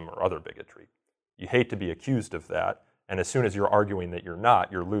 sexism, or other bigotry. You hate to be accused of that, and as soon as you're arguing that you're not,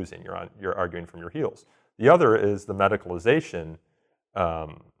 you're losing. You're arguing from your heels. The other is the medicalization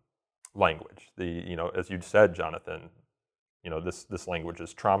language. As you said, Jonathan, this language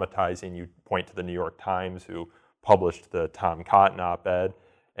is traumatizing. You point to the New York Times, who published the Tom Cotton op-ed.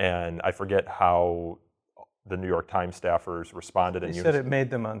 And I forget how the New York Times staffers responded in They unison. said it made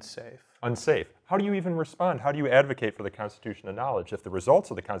them unsafe. Unsafe. How do you even respond? How do you advocate for the Constitution of Knowledge if the results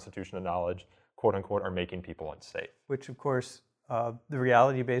of the Constitution of Knowledge, quote unquote, are making people unsafe? Which, of course, the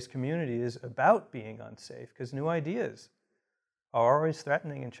reality-based community is about being unsafe because new ideas are always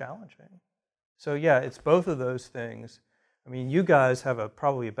threatening and challenging. So yeah, it's both of those things. I mean, you guys have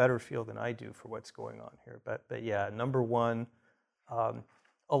probably a better feel than I do for what's going on here. But yeah, number one,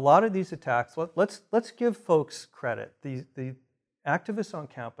 a lot of these attacks. Let's give folks credit. The activists on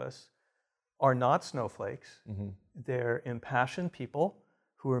campus are not snowflakes. Mm-hmm. They're impassioned people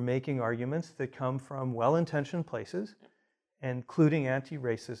who are making arguments that come from well-intentioned places, including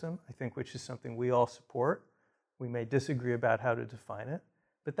anti-racism, I think, which is something we all support. We may disagree about how to define it,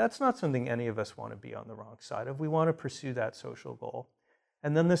 but that's not something any of us want to be on the wrong side of. We want to pursue that social goal.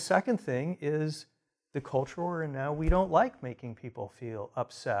 And then the second thing is the culture we're in now. We don't like making people feel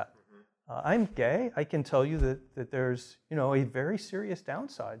upset. I'm gay. I can tell you that there's a very serious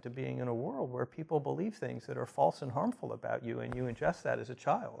downside to being in a world where people believe things that are false and harmful about you, and you ingest that as a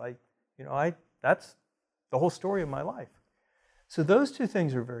child. That's the whole story of my life. So those two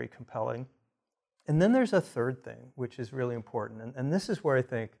things are very compelling. And then there's a third thing, which is really important. And this is where I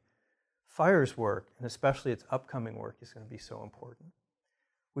think FIRE's work, and especially its upcoming work, is going to be so important,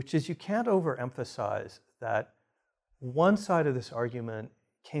 which is you can't overemphasize that one side of this argument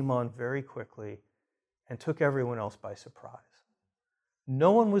came on very quickly and took everyone else by surprise.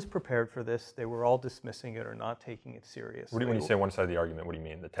 No one was prepared for this. They were all dismissing it or not taking it seriously. When you say one side of the argument, what do you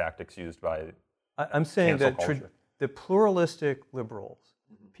mean? The tactics used by I'm saying that culture? The pluralistic liberals,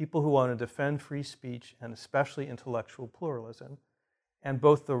 people who want to defend free speech and especially intellectual pluralism, and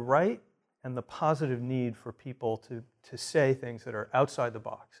both the right and the positive need for people to say things that are outside the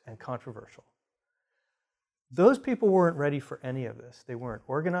box and controversial. Those people weren't ready for any of this. They weren't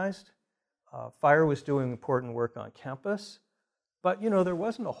organized. FIRE was doing important work on campus, but there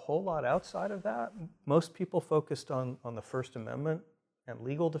wasn't a whole lot outside of that. Most people focused on the First Amendment and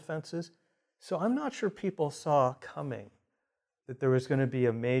legal defenses. So I'm not sure people saw coming that there was going to be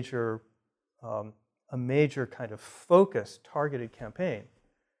a major kind of focused, targeted campaign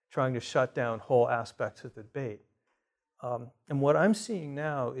trying to shut down whole aspects of the debate. And what I'm seeing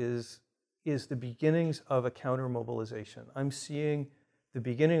now is the beginnings of a counter-mobilization. I'm seeing the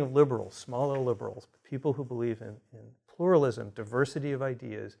beginning of liberals, smaller liberals, people who believe in pluralism, diversity of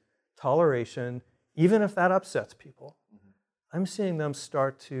ideas, toleration, even if that upsets people. I'm seeing them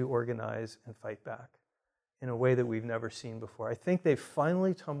start to organize and fight back in a way that we've never seen before. I think they've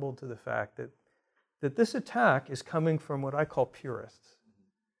finally tumbled to the fact that this attack is coming from what I call purists.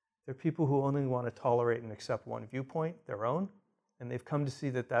 They're people who only want to tolerate and accept one viewpoint, their own, and they've come to see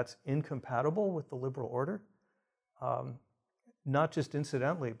that that's incompatible with the liberal order, not just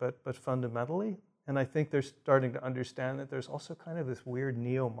incidentally, but fundamentally. And I think they're starting to understand that there's also kind of this weird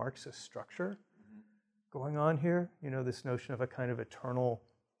neo-Marxist structure going on here, this notion of a kind of eternal,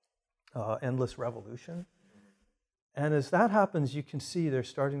 endless revolution. And as that happens, you can see they're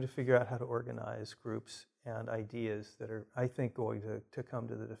starting to figure out how to organize groups and ideas that are, I think, going to come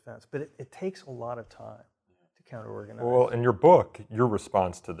to the defense. But it takes a lot of time to counter-organize. Well, in your book, your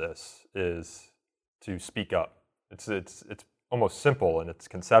response to this is to speak up. It's almost simple in its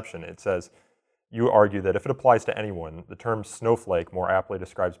conception. It says, you argue that if it applies to anyone, the term snowflake more aptly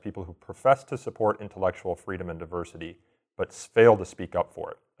describes people who profess to support intellectual freedom and diversity, but fail to speak up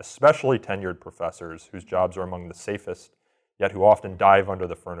for it, especially tenured professors whose jobs are among the safest, yet who often dive under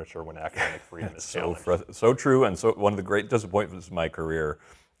the furniture when academic freedom is challenged. So true, and so one of the great disappointments of my career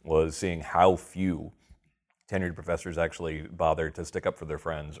was seeing how few tenured professors actually bother to stick up for their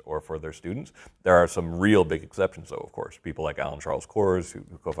friends or for their students. There are some real big exceptions, though, of course. People like Alan Charles Kors, who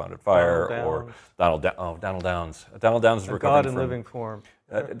co-founded FIRE, or Donald Downs. Donald Downs is recovering God in living form.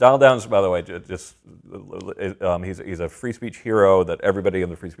 Donald Downs, by the way, he's a free speech hero that everybody in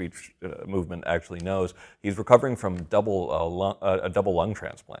the free speech movement actually knows. He's recovering from a double lung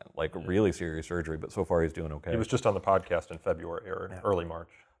transplant, like really serious surgery, but so far he's doing okay. He was just on the podcast in February or early March.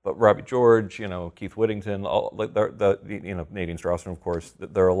 But Robbie George, Keith Whittington, Nadine Strawson, of course.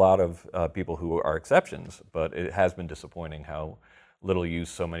 There are a lot of people who are exceptions, but it has been disappointing how little use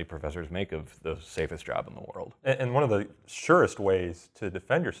so many professors make of the safest job in the world. And one of the surest ways to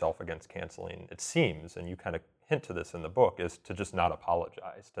defend yourself against canceling, it seems, and you kind of hint to this in the book, is to just not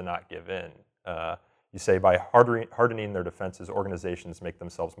apologize, to not give in. You say by hardening their defenses, organizations make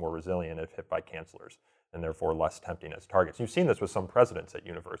themselves more resilient if hit by cancelers, and therefore less tempting as targets. You've seen this with some presidents at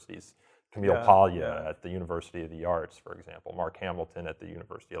universities. Camille Paglia at the University of the Arts, for example. Mark Hamilton at the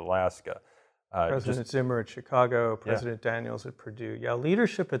University of Alaska. President Zimmer at Chicago, President Daniels at Purdue. Yeah,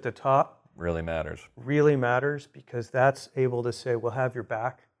 leadership at the top really matters. Really matters, because that's able to say, we'll have your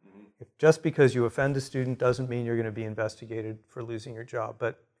back. If just because you offend a student doesn't mean you're going to be investigated for losing your job.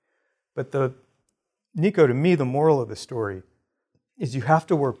 But Nico, to me, the moral of the story is you have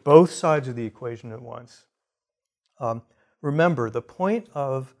to work both sides of the equation at once. Remember, the point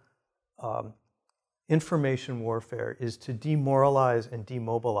of information warfare is to demoralize and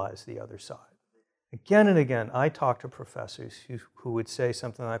demobilize the other side. Again and again, I talk to professors who would say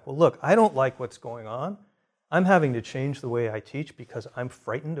something like, well, look, I don't like what's going on. I'm having to change the way I teach because I'm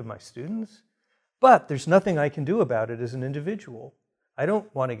frightened of my students. But there's nothing I can do about it as an individual. I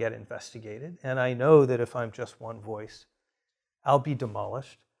don't want to get investigated. And I know that if I'm just one voice, I'll be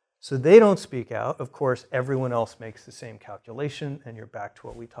demolished. So they don't speak out. Of course, everyone else makes the same calculation. And you're back to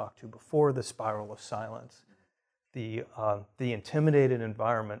what we talked to before, the spiral of silence. The intimidated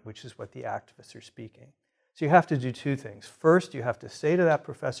environment, which is what the activists are speaking. So you have to do two things. First, you have to say to that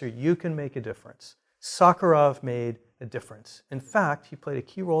professor, you can make a difference. Sakharov made a difference. In fact, he played a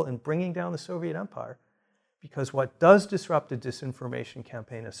key role in bringing down the Soviet Empire, because what does disrupt a disinformation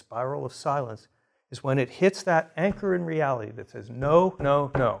campaign, a spiral of silence, is when it hits that anchor in reality that says, no,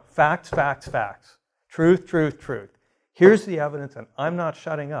 no, no, facts, facts, facts, truth, truth, truth. Here's the evidence, and I'm not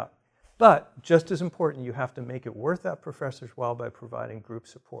shutting up. But just as important, you have to make it worth that professor's while by providing group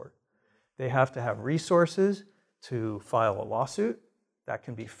support. They have to have resources to file a lawsuit. That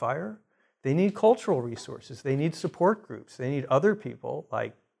can be FIRE. They need cultural resources. They need support groups. They need other people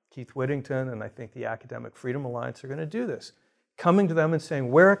like Keith Whittington and I think the Academic Freedom Alliance are going to do this. Coming to them and saying,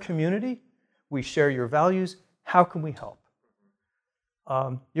 we're a community. We share your values. How can we help?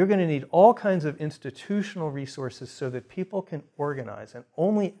 You're going to need all kinds of institutional resources so that people can organize. And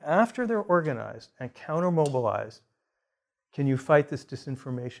only after they're organized and counter-mobilized can you fight this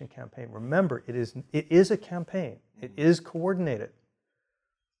disinformation campaign. Remember, it is a campaign. It is coordinated.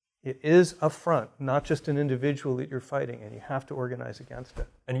 It is a front, not just an individual that you're fighting, and you have to organize against it.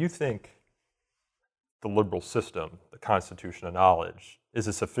 And you think the liberal system, the Constitution of Knowledge, is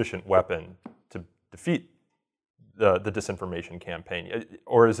a sufficient weapon to defeat the disinformation campaign?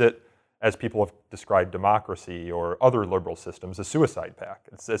 Or is it, as people have described democracy or other liberal systems, a suicide pact?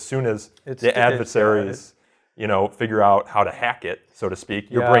 It's as soon as the adversaries figure out how to hack it, so to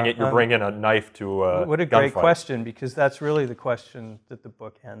speak, you're bringing a knife to a What a great question, because that's really the question that the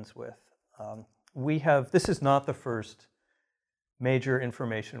book ends with. This is not the first major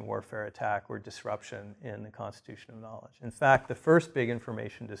information warfare attack or disruption in the Constitution of Knowledge. In fact, the first big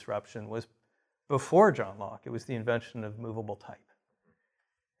information disruption was before John Locke. It was the invention of movable type.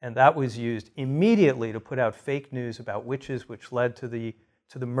 And that was used immediately to put out fake news about witches, which led to the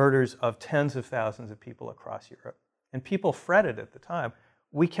murders of tens of thousands of people across Europe. And people fretted at the time,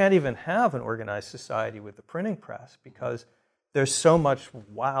 we can't even have an organized society with the printing press because there's so much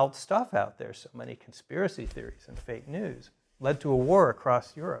wild stuff out there, so many conspiracy theories and fake news, led to a war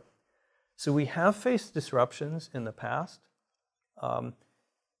across Europe. So we have faced disruptions in the past.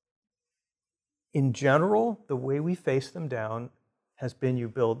 In general, the way we face them down has been you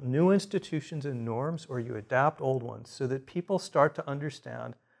build new institutions and norms or you adapt old ones so that people start to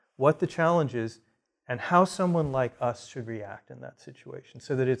understand what the challenge is and how someone like us should react in that situation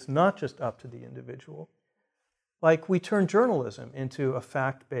so that it's not just up to the individual. Like we turn journalism into a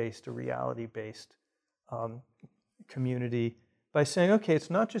fact-based, a reality-based community by saying, okay, it's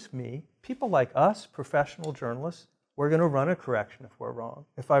not just me. People like us, professional journalists, we're going to run a correction if we're wrong.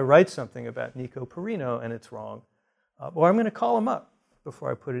 If I write something about Nico Perino and it's wrong, I'm going to call him up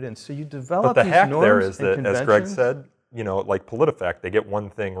before I put it in. So you develop these norms and conventions. But the hack there is that, as Greg said, like PolitiFact, they get one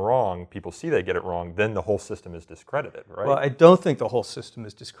thing wrong, people see they get it wrong, then the whole system is discredited, right? Well, I don't think the whole system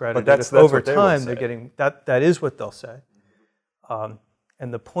is discredited. But that's over what they time, will they're say. getting that is what they'll say.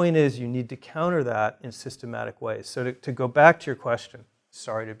 And the point is you need to counter that in systematic ways. So to go back to your question,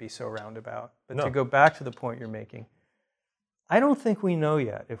 sorry to be so roundabout, but to go back to the point you're making, I don't think we know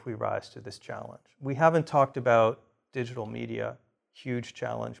yet if we rise to this challenge. We haven't talked about digital media, huge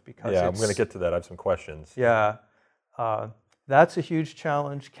challenge because I'm going to get to that. I have some questions. Yeah, that's a huge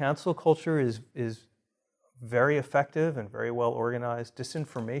challenge. Cancel culture is very effective and very well organized.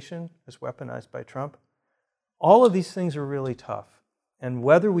 Disinformation is weaponized by Trump. All of these things are really tough. And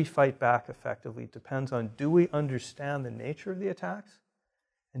whether we fight back effectively depends on, do we understand the nature of the attacks?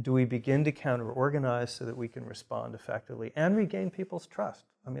 And do we begin to counter-organize so that we can respond effectively and regain people's trust?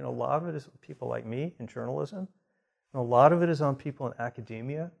 I mean, a lot of it is people like me in journalism, and a lot of it is on people in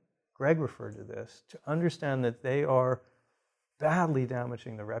academia. Greg referred to this, to understand that they are badly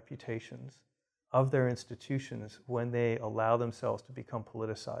damaging the reputations of their institutions when they allow themselves to become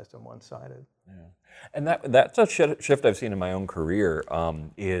politicized and one-sided. Yeah. And that's a shift I've seen in my own career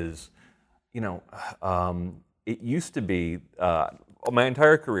is it used to be, my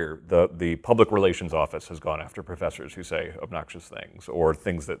entire career, the public relations office has gone after professors who say obnoxious things or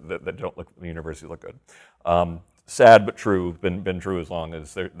things that don't look, the university look good. Sad but true, been true as long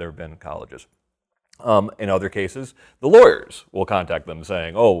as there have been colleges. In other cases, the lawyers will contact them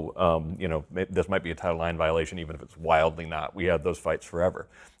saying, this might be a Title IX violation, even if it's wildly not. We had those fights forever.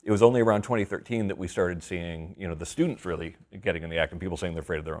 It was only around 2013 that we started seeing, the students really getting in the act and people saying they're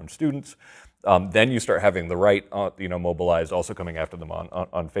afraid of their own students. Then you start having the right, mobilized, also coming after them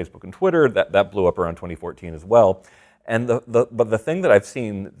on Facebook and Twitter. That blew up around 2014 as well. And but the thing that I've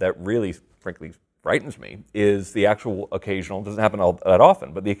seen that really, frankly, frightens me is the actual occasional, doesn't happen that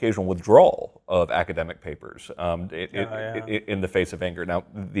often, but the occasional withdrawal of academic papers in the face of anger. Now,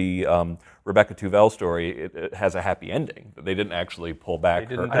 the Rebecca Tuvell story, it has a happy ending. They didn't actually pull back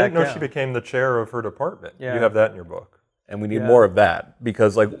her. I didn't know she became the chair of her department. Yeah. You have that in your book. And we need more of that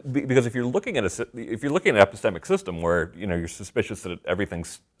because if you're looking at an epistemic system where you're suspicious that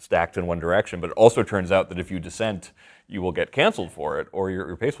everything's stacked in one direction, but it also turns out that if you dissent, you will get canceled for it, or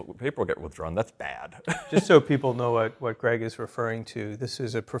your paper will get withdrawn. That's bad. Just so people know what Greg is referring to, this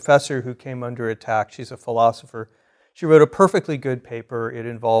is a professor who came under attack. She's a philosopher. She wrote a perfectly good paper. It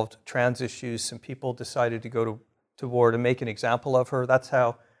involved trans issues. Some people decided to go to war to make an example of her. That's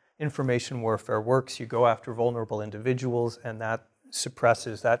how information warfare works. You go after vulnerable individuals, and that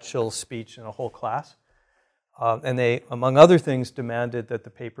chills speech in a whole class. And they, among other things, demanded that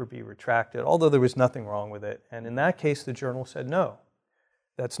the paper be retracted, although there was nothing wrong with it. And in that case, the journal said, no,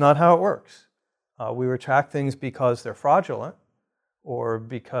 that's not how it works. We retract things because they're fraudulent or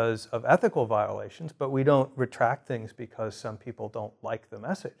because of ethical violations, but we don't retract things because some people don't like the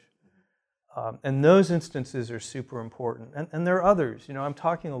message. And those instances are super important. And there are others. I'm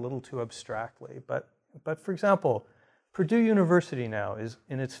talking a little too abstractly, but for example, Purdue University now is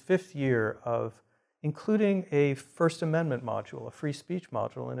in its 5th year of including a First Amendment module, a free speech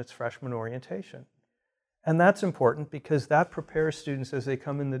module in its freshman orientation. And that's important because that prepares students as they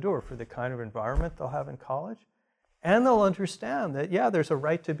come in the door for the kind of environment they'll have in college. And they'll understand that, there's a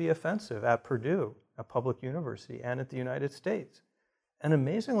right to be offensive at Purdue, a public university, and at the United States. And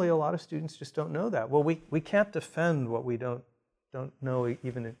amazingly, a lot of students just don't know that. Well, we can't defend what we don't know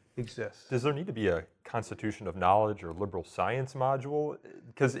even exists. Does there need to be a Constitution of Knowledge or liberal science module?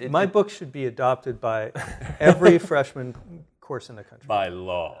 Because my book should be adopted by every freshman course in the country. By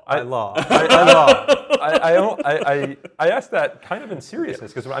law. By law. I asked that kind of in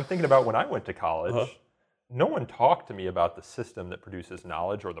seriousness because I'm thinking about when I went to college. No one talked to me about the system that produces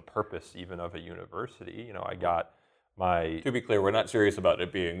knowledge or the purpose even of a university. I got my... To be clear, we're not serious about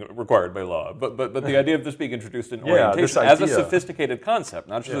it being required by law, but the idea of this being introduced in orientation as a sophisticated concept,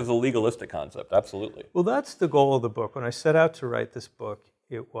 not just as a legalistic concept, absolutely. Well, that's the goal of the book. When I set out to write this book,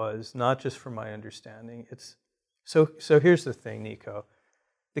 it was not just for my understanding. So here's the thing, Nico.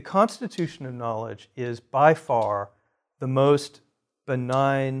 The Constitution of Knowledge is by far the most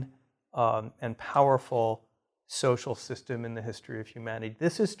benign and powerful social system in the history of humanity.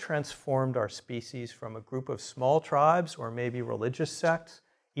 This has transformed our species from a group of small tribes or maybe religious sects,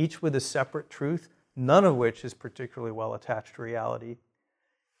 each with a separate truth, none of which is particularly well attached to reality,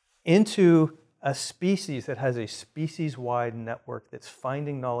 into a species that has a species-wide network that's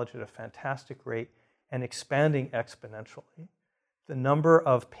finding knowledge at a fantastic rate and expanding exponentially. The number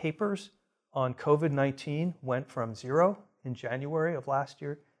of papers on COVID-19 went from 0 in January of last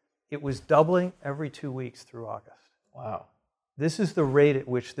year. It was doubling every 2 weeks through August. Wow. This is the rate at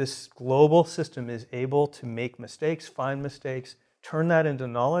which this global system is able to make mistakes, find mistakes, turn that into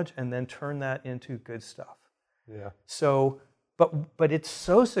knowledge, and then turn that into good stuff. Yeah. So, but it's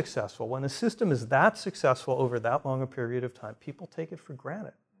so successful. When a system is that successful over that long a period of time, people take it for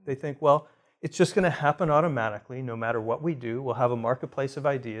granted. They think, well, it's just going to happen automatically no matter what we do. We'll have a marketplace of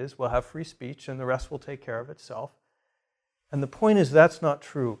ideas, we'll have free speech, and the rest will take care of itself. And the point is that's not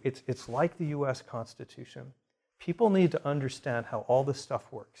true. It's like the US Constitution. People need to understand how all this stuff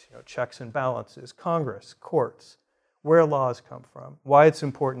works. Checks and balances, Congress, courts, where laws come from, why it's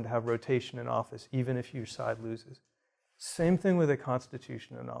important to have rotation in office, even if your side loses. Same thing with the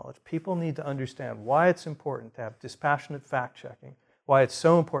Constitution of Knowledge. People need to understand why it's important to have dispassionate fact-checking, why it's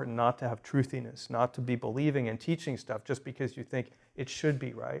so important not to have truthiness, not to be believing and teaching stuff just because you think it should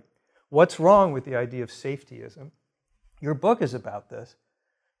be right. What's wrong with the idea of safetyism? Your book is about this,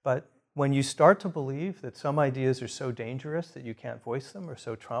 but when you start to believe that some ideas are so dangerous that you can't voice them or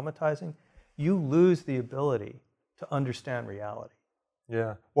so traumatizing, you lose the ability to understand reality.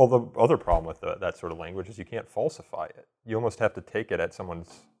 Yeah. Well, the other problem with that sort of language is you can't falsify it. You almost have to take it at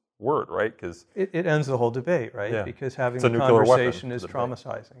someone's word, right? Because it ends the whole debate, right? Yeah. Because having It's a a nuclear conversation weapon is to the debate.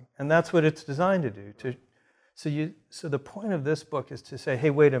 traumatizing. And that's what it's designed to do. So the point of this book is to say,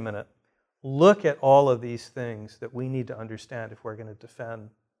 hey, wait a minute. Look at all of these things that we need to understand if we're going to defend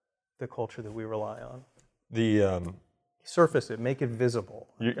the culture that we rely on. the Surface it, make it visible.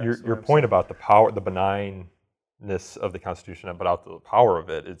 your point about the power, the benignness of the Constitution, but out the power of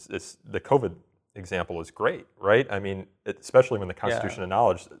it, it's the COVID example is great, right? I mean, especially when the Constitution of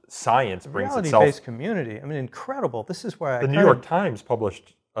knowledge, science brings itself. Reality-based community. I mean, incredible. This is where The New York Times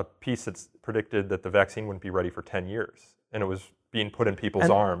published a piece that predicted that the vaccine wouldn't be ready for 10 years, and it was being put in people's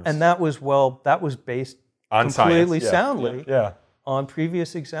arms. And that was based on completely science, soundly Yeah. on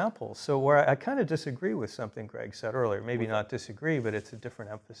previous examples. So where I kind of disagree with something Greg said earlier, maybe not disagree, but it's a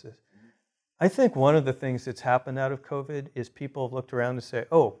different emphasis. I think one of the things that's happened out of COVID is people have looked around and say,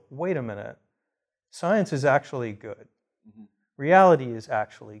 oh, wait a minute, science is actually good. Reality is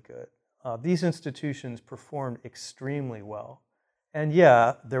actually good. These institutions performed extremely well. And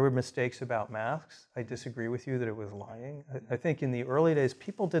yeah, there were mistakes about masks. I disagree with you that it was lying. I think in the early days,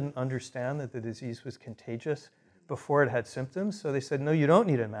 people didn't understand that the disease was contagious before it had symptoms. So they said, no, you don't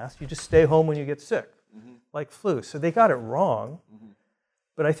need a mask. You just stay home when you get sick, like flu. So they got it wrong.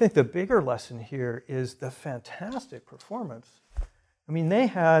 But I think the bigger lesson here is the fantastic performance. I mean, they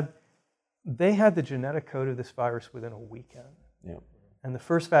had the genetic code of this virus within a weekend. Yeah. And the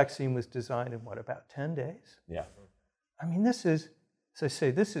first vaccine was designed in, what, about 10 days? Yeah. I mean, this is, as I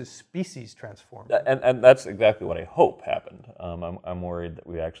say, this is species transforming. And that's exactly what I hope happened. I'm worried that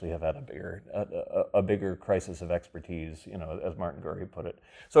we actually have had a bigger crisis of expertise, as Martin Gurry put it.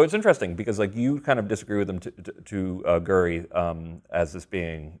 So it's interesting because like you kind of disagree with him to Gurry as this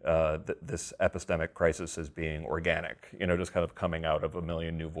being this epistemic crisis as being organic, just kind of coming out of a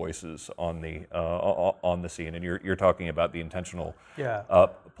million new voices on the scene, and you're talking about the intentional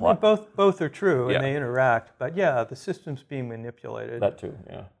plot. Well, both are true Yeah. and they interact, but yeah, the system's being manipulated. That too,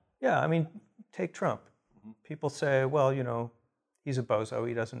 yeah. Yeah, I mean, take Trump. People say, well, he's a bozo,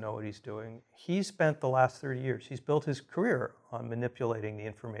 he doesn't know what he's doing. He spent the last 30 years, he's built his career on manipulating the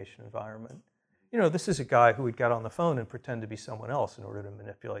information environment. This is a guy who would get on the phone and pretend to be someone else in order to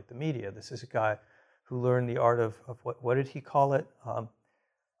manipulate the media. This is a guy who learned the art of what did he call it?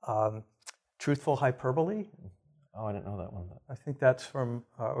 Truthful hyperbole? Oh, I didn't know that one. I think that's from,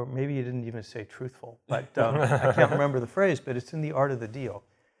 or maybe he didn't even say truthful, but I can't remember the phrase, but it's in The Art of the Deal.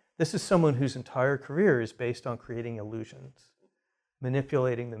 This is someone whose entire career is based on creating illusions,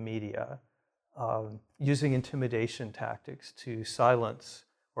 manipulating the media, using intimidation tactics to silence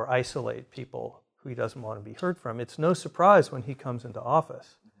or isolate people who he doesn't want to be heard from. It's no surprise when he comes into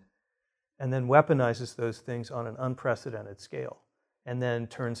office and then weaponizes those things on an unprecedented scale, and then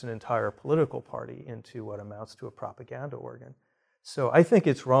turns an entire political party into what amounts to a propaganda organ. So I think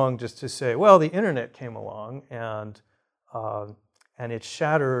it's wrong just to say, well, the internet came along and it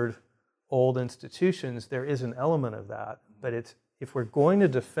shattered old institutions. There is an element of that, but if we're going to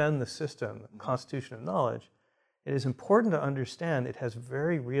defend the system, the Constitution of Knowledge, it is important to understand it has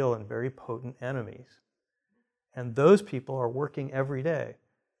very real and very potent enemies. And those people are working every day.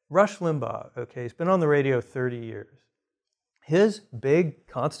 Rush Limbaugh, he's been on the radio 30 years. His big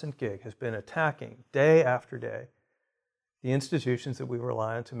constant gig has been attacking day after day the institutions that we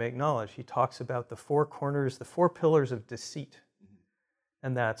rely on to make knowledge. He talks about the four corners, the four pillars of deceit.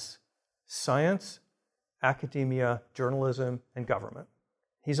 And that's science, academia, journalism, and government.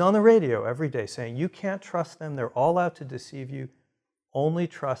 He's on the radio every day saying, you can't trust them, they're all out to deceive you, only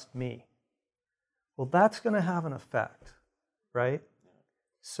trust me. Well, that's going to have an effect, right?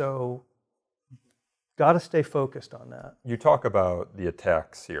 So got to stay focused on that. You talk about the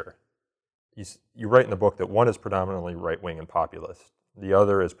attacks here. You write in the book that one is predominantly right-wing and populist. The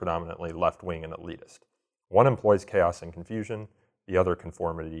other is predominantly left-wing and elitist. One employs chaos and confusion. The other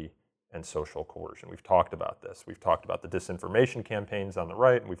conformity and social coercion. We've talked about this. We've talked about the disinformation campaigns on the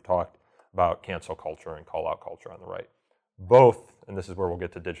right, and we've talked about cancel culture and call-out culture on the right. Both, and this is where we'll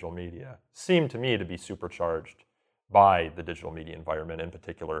get to digital media, seem to me to be supercharged by the digital media environment, in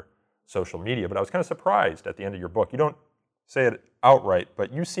particular social media. But I was kind of surprised at the end of your book. You don't say it outright,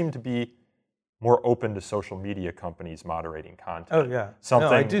 but you seem to be more open to social media companies moderating content. Oh, yeah. No,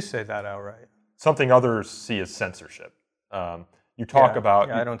 I do say that outright. Something others see as censorship. You talk about...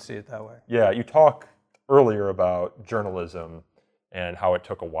 Yeah, I don't see it that way. Yeah, you talked earlier about journalism and how it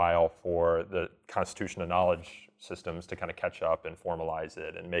took a while for the Constitution of Knowledge systems to kind of catch up and formalize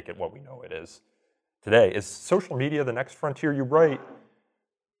it and make it what we know it is today. Is social media the next frontier? You write,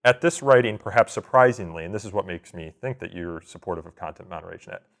 At this writing, perhaps surprisingly, and this is what makes me think that you're supportive of Content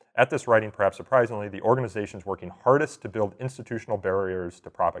Moderation Act, at this writing, perhaps surprisingly, the organizations working hardest to build institutional barriers to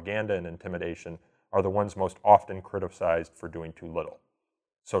propaganda and intimidation are the ones most often criticized for doing too little.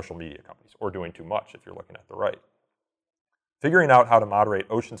 Social media companies, or doing too much if you're looking at the right. Figuring out how to moderate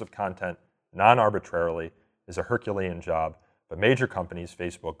oceans of content non-arbitrarily is a Herculean job, but major companies,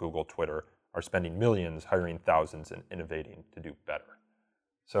 Facebook, Google, Twitter, are spending millions, hiring thousands, and innovating to do better.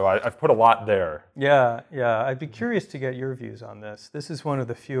 So I've put a lot there. Yeah. I'd be curious to get your views on this. This is one of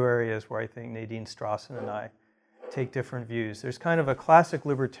the few areas where I think Nadine Strossen and I take different views. There's kind of a classic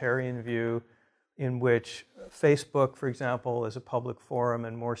libertarian view in which Facebook, for example, is a public forum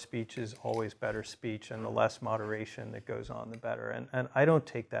and more speech is always better speech, and the less moderation that goes on, the better. And I don't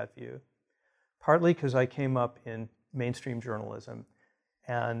take that view, partly because I came up in mainstream journalism.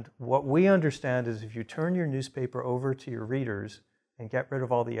 And what we understand is if you turn your newspaper over to your readers and get rid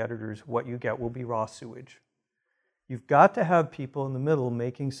of all the editors, what you get will be raw sewage. You've got to have people in the middle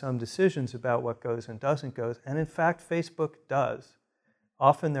making some decisions about what goes and doesn't go. And in fact, Facebook does.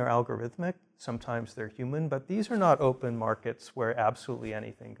 Often they're algorithmic, sometimes they're human, but these are not open markets where absolutely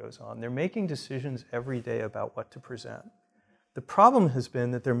anything goes on. They're making decisions every day about what to present. The problem has been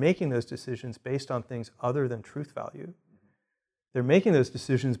that they're making those decisions based on things other than truth value. They're making those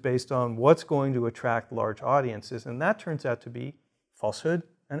decisions based on what's going to attract large audiences, and that turns out to be falsehood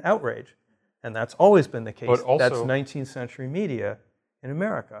and outrage. And that's always been the case. But also, that's 19th century media in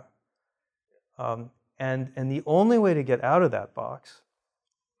America. And the only way to get out of that box,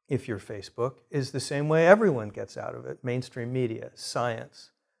 if you're Facebook, is the same way everyone gets out of it, mainstream media,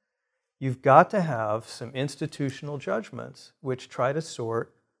 science. You've got to have some institutional judgments which try to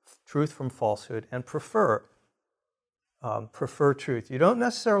sort truth from falsehood and prefer truth. You don't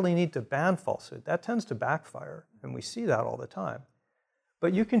necessarily need to ban falsehood. That tends to backfire, and we see that all the time.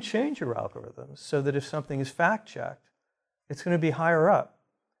 But you can change your algorithms so that if something is fact-checked, it's going to be higher up.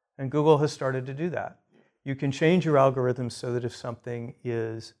 And Google has started to do that. You can change your algorithms so that if something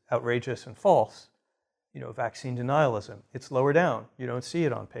is outrageous and false, vaccine denialism, it's lower down. You don't see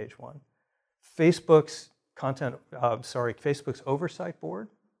it on page one. Facebook's oversight board,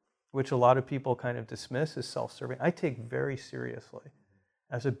 which a lot of people kind of dismiss as self-serving, I take very seriously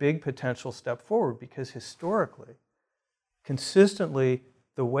as a big potential step forward, because historically, consistently,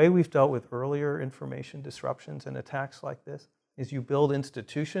 the way we've dealt with earlier information disruptions and attacks like this is you build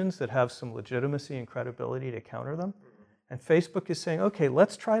institutions that have some legitimacy and credibility to counter them. And Facebook is saying, okay,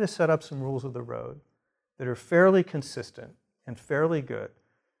 let's try to set up some rules of the road that are fairly consistent and fairly good.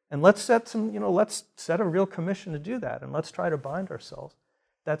 And let's set let's set a real commission to do that, and let's try to bind ourselves.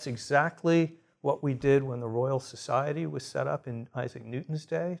 That's exactly what we did when the Royal Society was set up in Isaac Newton's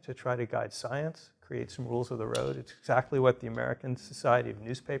day to try to guide science, create some rules of the road. It's exactly what the American Society of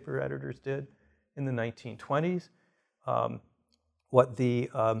Newspaper Editors did in the 1920s, what the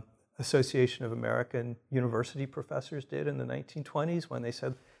Association of American University Professors did in the 1920s when they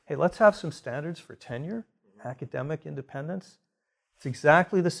said, hey, let's have some standards for tenure, academic independence. It's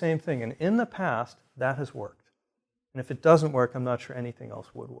exactly the same thing. And in the past, that has worked. And if it doesn't work, I'm not sure anything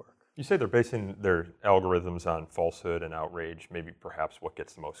else would work. You say they're basing their algorithms on falsehood and outrage, maybe perhaps what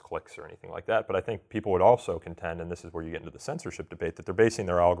gets the most clicks or anything like that. But I think people would also contend, and this is where you get into the censorship debate, that they're basing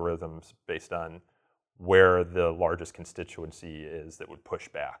their algorithms based on where the largest constituency is that would push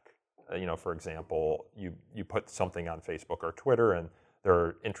back. For example, you put something on Facebook or Twitter, and there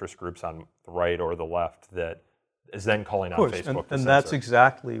are interest groups on the right or the left that is then calling on Facebook to and that's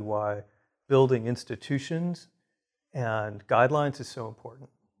exactly why building institutions and guidelines is so important.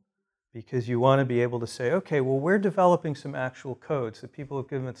 Because you want to be able to say, okay, well, we're developing some actual codes that people have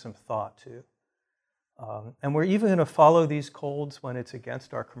given some thought to. And we're even going to follow these codes when it's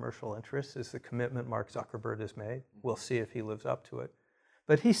against our commercial interests, is the commitment Mark Zuckerberg has made. We'll see if he lives up to it.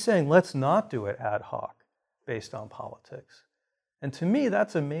 But he's saying, let's not do it ad hoc based on politics. And to me,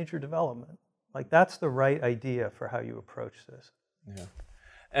 that's a major development. Like, that's the right idea for how you approach this. Yeah.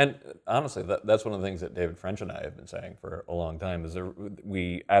 And honestly, that's one of the things that David French and I have been saying for a long time, is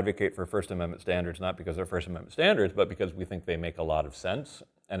we advocate for First Amendment standards, not because they're First Amendment standards, but because we think they make a lot of sense.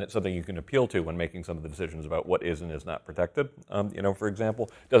 And it's something you can appeal to when making some of the decisions about what is and is not protected. For example,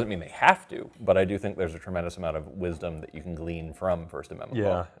 doesn't mean they have to, but I do think there's a tremendous amount of wisdom that you can glean from First Amendment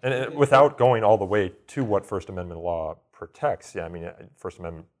law. Yeah, and without going all the way to what First Amendment law protects, First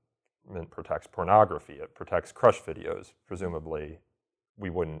Amendment protects pornography, it protects crush videos, presumably. We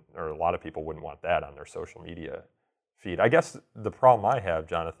wouldn't, or a lot of people wouldn't want that on their social media feed. I guess the problem I have,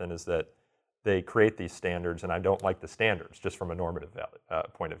 Jonathan, is that they create these standards, and I don't like the standards, just from a normative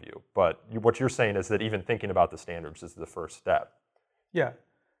point of view. But what you're saying is that even thinking about the standards is the first step. Yeah.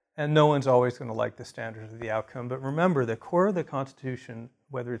 And no one's always going to like the standards of the outcome. But remember, the core of the Constitution,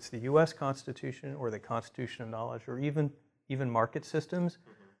 whether it's the U.S. Constitution or the Constitution of Knowledge or even market systems,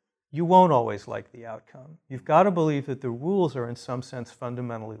 you won't always like the outcome. You've got to believe that the rules are in some sense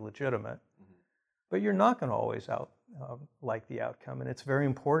fundamentally legitimate, but you're not going to always like the outcome. And it's very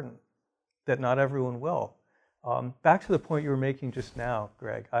important that not everyone will. Back to the point you were making just now,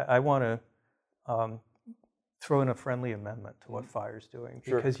 Greg, I want to throw in a friendly amendment to what FIRE's doing.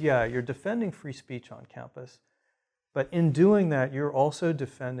 Because, yeah, you're defending free speech on campus, but in doing that, you're also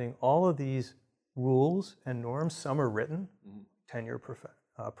defending all of these rules and norms. Some are written, tenure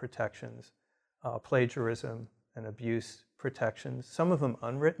protections, plagiarism and abuse protections. Some of them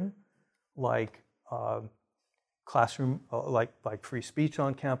unwritten, like classroom, like free speech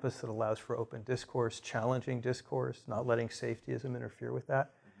on campus that allows for open discourse, challenging discourse, not letting safetyism interfere with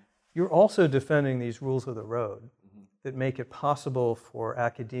that. You're also defending these rules of the road that make it possible for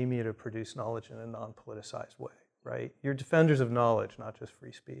academia to produce knowledge in a non-politicized way, right? You're defenders of knowledge, not just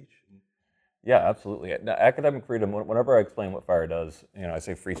free speech. Yeah, absolutely. Now, academic freedom, whenever I explain what FIRE does, I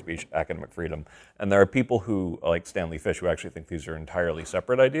say free speech, academic freedom, and there are people who, like Stanley Fish, who actually think these are entirely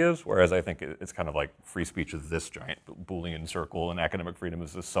separate ideas, whereas I think it's kind of like free speech is this giant Boolean circle, and academic freedom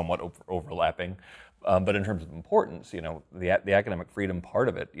is this somewhat overlapping. But in terms of importance, the academic freedom part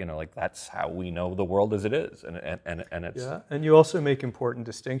of it, like that's how we know the world as it is, and it's and you also make important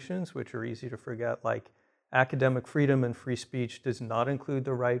distinctions, which are easy to forget, like academic freedom and free speech does not include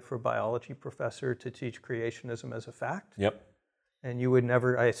the right for a biology professor to teach creationism as a fact. Yep. And you would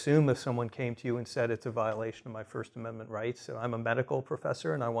never, I assume if someone came to you and said it's a violation of my First Amendment rights, and I'm a medical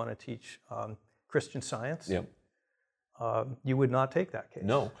professor and I want to teach Christian Science, yep. You would not take that case.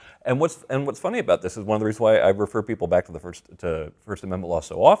 No. And what's funny about this is one of the reasons why I refer people back to the First Amendment law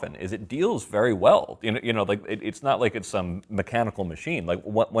so often is it deals very well. Like it's not like it's some mechanical machine. Like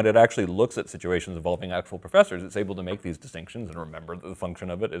when it actually looks at situations involving actual professors, it's able to make these distinctions and remember that the function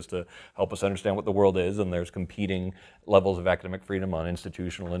of it is to help us understand what the world is, and there's competing levels of academic freedom on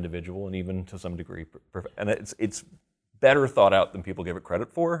institutional, individual, and even to some degree, and it's better thought out than people give it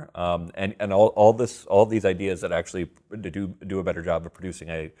credit for, and all these ideas that actually do a better job of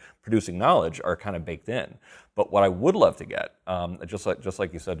producing knowledge are kind of baked in. But what I would love to get, just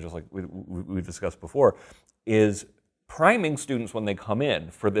like you said, just like we discussed before, is priming students when they come in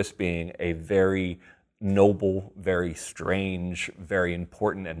for this being a very noble, very strange, very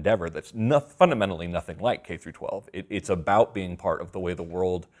important endeavor that's fundamentally nothing like K through 12. It's about being part of the way the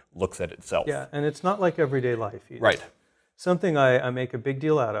world looks at itself. Yeah, and it's not like everyday life either. Right. Something I make a big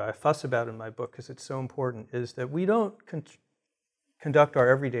deal out of, I fuss about in my book because it's so important, is that we don't conduct our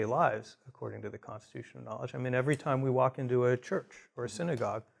everyday lives according to the Constitution of Knowledge. I mean, every time we walk into a church or a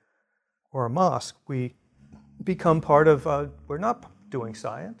synagogue or a mosque, we become part of, we're not doing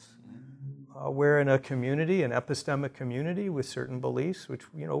science. We're in a community, an epistemic community with certain beliefs,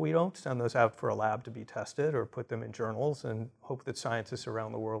 which, we don't send those out for a lab to be tested or put them in journals and hope that scientists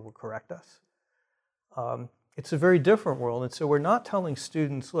around the world will correct us. It's a very different world, and so we're not telling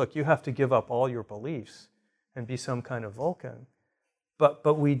students, look, you have to give up all your beliefs and be some kind of Vulcan.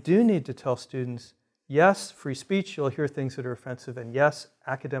 But we do need to tell students, yes, free speech, you'll hear things that are offensive, and yes,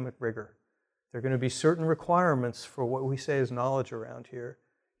 academic rigor. There are going to be certain requirements for what we say is knowledge around here.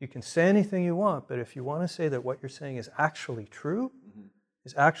 You can say anything you want, but if you want to say that what you're saying is actually true,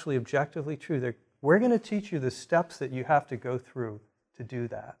 is actually objectively true, we're going to teach you the steps that you have to go through to do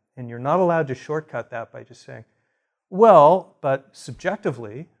that. And you're not allowed to shortcut that by just saying, well, but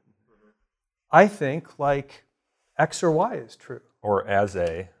subjectively, I think like X or Y is true. Or as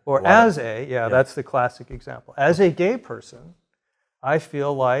a. Or as a, yeah, that's the classic example. As a gay person, I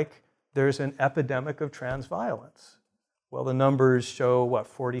feel like there's an epidemic of trans violence. Well, the numbers show,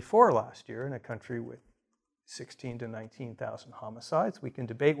 44 last year in a country with 16 to 19,000 homicides. We can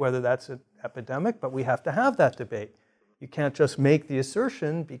debate whether that's an epidemic, but we have to have that debate. You can't just make the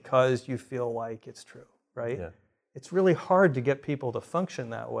assertion because you feel like it's true, right? Yeah. It's really hard to get people to function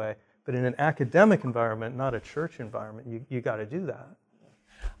that way, but in an academic environment, not a church environment, you got to do that.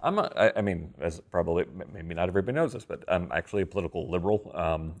 I mean, as probably, maybe not everybody knows this, but I'm actually a political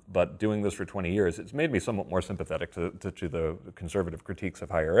liberal, but doing this for 20 years, it's made me somewhat more sympathetic to the conservative critiques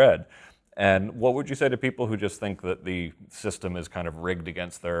of higher ed. And what would you say to people who just think that the system is kind of rigged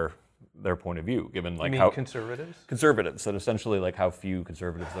against their point of view, given like how conservatives, that essentially like how few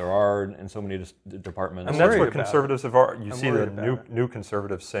conservatives there are in so many departments. And that's what conservatives have. You see the new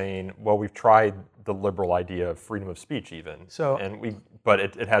conservatives saying, "Well, we've tried the liberal idea of freedom of speech, even, so, and we but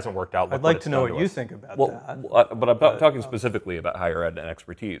it hasn't worked out. I'd like to know what you think about that. But I'm talking specifically about higher ed and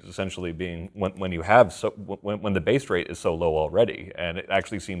expertise, essentially being when you have when the base rate is so low already, and it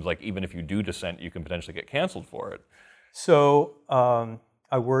actually seems like even if you do dissent, you can potentially get canceled for it. So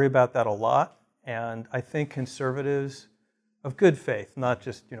I worry about that a lot, and I think conservatives of good faith, not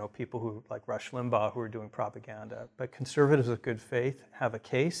just people who like Rush Limbaugh who are doing propaganda, but conservatives of good faith have a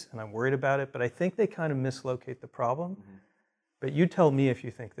case, and I'm worried about it. But I think they kind of mislocate the problem. Mm-hmm. But you tell me if you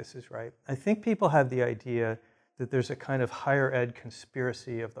think this is right. I think people have the idea that there's a kind of higher ed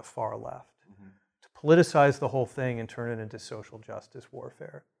conspiracy of the far left to politicize the whole thing and turn it into social justice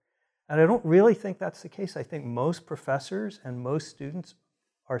warfare. And I don't really think that's the case. I think most professors and most students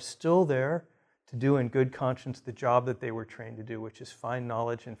are still there to do in good conscience the job that they were trained to do, which is find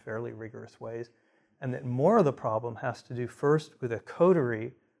knowledge in fairly rigorous ways. And that more of the problem has to do first with a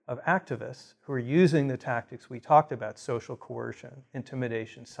coterie of activists who are using the tactics we talked about, social coercion,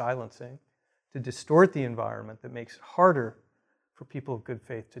 intimidation, silencing, to distort the environment that makes it harder for people of good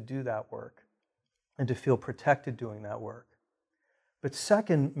faith to do that work and to feel protected doing that work. But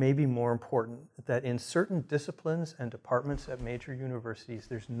second, maybe more important, that in certain disciplines and departments at major universities,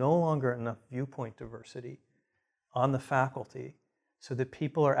 there's no longer enough viewpoint diversity on the faculty so that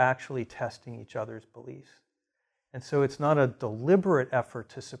people are actually testing each other's beliefs. And so it's not a deliberate effort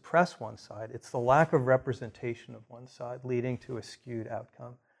to suppress one side, it's the lack of representation of one side leading to a skewed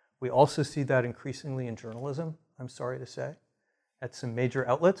outcome. We also see that increasingly in journalism, I'm sorry to say, at some major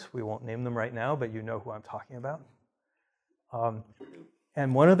outlets. We won't name them right now, but you know who I'm talking about.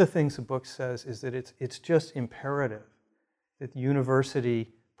 And one of the things the book says is that it's just imperative that the university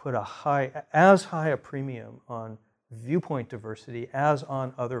put as high a premium on viewpoint diversity as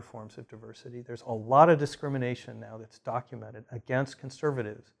on other forms of diversity. There's a lot of discrimination now that's documented against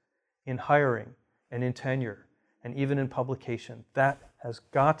conservatives in hiring and in tenure and even in publication. That has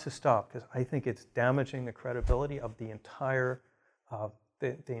got to stop because I think it's damaging the credibility of the entire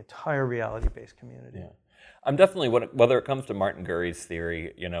reality-based community. Yeah. I'm definitely, whether it comes to Martin Gurry's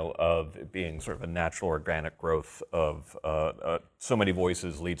theory, of it being sort of a natural organic growth of so many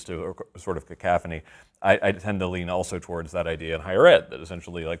voices leads to a sort of cacophony, I tend to lean also towards that idea in higher ed, that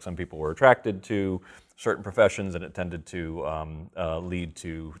essentially like some people were attracted to certain professions and it tended to lead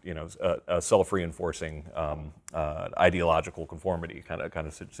to, a self-reinforcing ideological conformity kind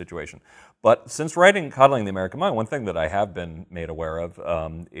of situation. But since writing Coddling the American Mind, one thing that I have been made aware of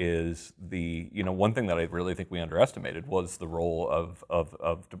is one thing that I really think we underestimated was the role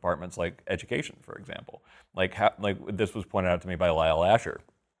of departments like education, for example. Like this was pointed out to me by Lyle Asher,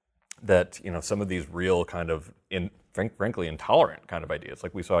 that some of these real kind of frankly intolerant kind of ideas,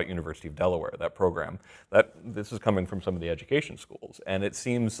 like we saw at University of Delaware, that program, that this is coming from some of the education schools, and it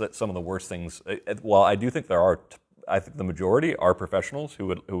seems that some of the worst things. While I do think I think the majority are professionals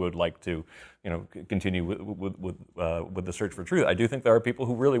who would like to, continue with the search for truth. I do think there are people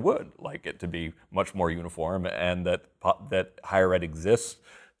who really would like it to be much more uniform, and that higher ed exists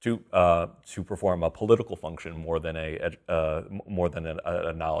to perform a political function more than a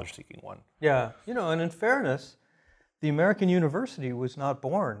knowledge-seeking one. Yeah, and in fairness, the American university was not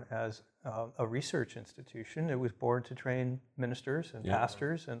born as a research institution. It was born to train ministers and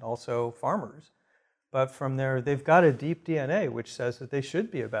pastors and also farmers. But from there, they've got a deep DNA which says that they should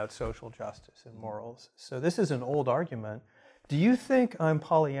be about social justice and morals. So this is an old argument. Do you think I'm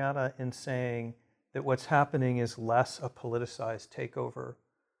Pollyanna in saying that what's happening is less a politicized takeover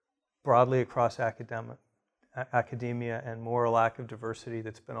broadly across academia and more a lack of diversity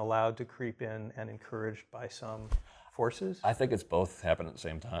that's been allowed to creep in and encouraged by some forces? I think it's both happen at the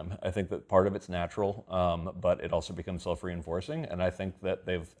same time. I think that part of it's natural, but it also becomes self-reinforcing. And I think that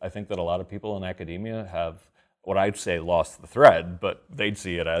a lot of people in academia have what I'd say lost the thread, but they'd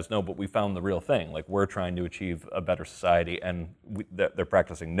see it as, no, but we found the real thing. Like, we're trying to achieve a better society, and they're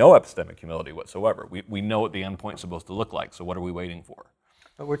practicing no epistemic humility whatsoever. We know what the end point's supposed to look like, so what are we waiting for?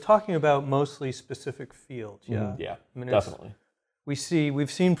 But we're talking about mostly specific fields, yeah? Mm-hmm. Yeah, I mean, definitely.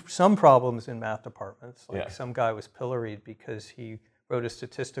 We've seen some problems in math departments, like Yeah. some guy was pilloried because he wrote a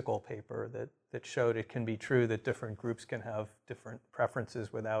statistical paper that showed it can be true that different groups can have different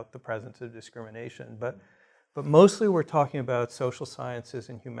preferences without the presence of discrimination. But mostly we're talking about social sciences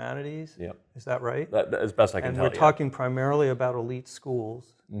and humanities. Yep. Is that right? That, as best I can and tell. we're talking primarily about elite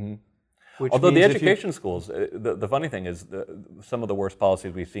schools. Mm-hmm. means Although the if you- education schools, the funny thing is, some of the worst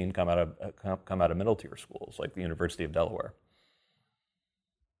policies we've seen come out of middle tier schools, like the University of Delaware.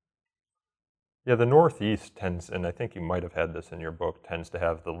 Yeah, the Northeast tends, and I think you might have had this in your book, tends to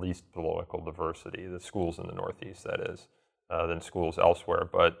have the least political diversity, the schools in the Northeast, that is, than schools elsewhere.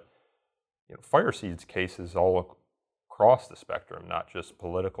 But Fireseed's cases all across the spectrum, not just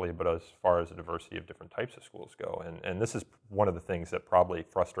politically, but as far as the diversity of different types of schools go. And this is one of the things that probably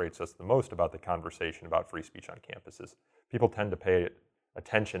frustrates us the most about the conversation about free speech on campuses. People tend to pay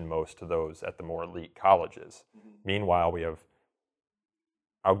attention most to those at the more elite colleges. Meanwhile, we have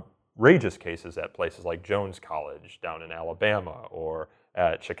outrageous cases at places like Jones College down in Alabama or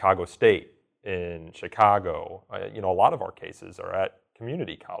at Chicago State in Chicago. A lot of our cases are at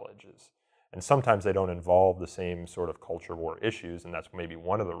community colleges. And sometimes they don't involve the same sort of culture war issues, and that's maybe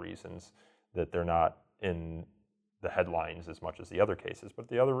one of the reasons that they're not in the headlines as much as the other cases. But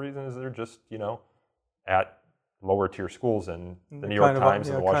the other reason is they're just, at lower tier schools in the New York Times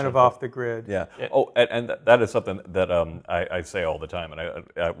and the Washington kind of off the grid. Yeah. Oh, and that is something that I say all the time, and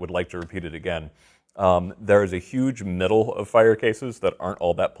I would like to repeat it again. There is a huge middle of fire cases that aren't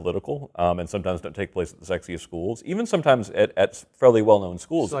all that political, and sometimes don't take place at the sexiest schools, even sometimes at fairly well-known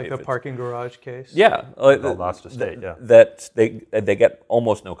schools. It's like the parking garage case. Yeah, Valdosta State. Yeah, that they get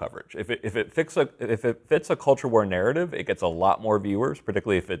almost no coverage. If it fits a culture war narrative, it gets a lot more viewers,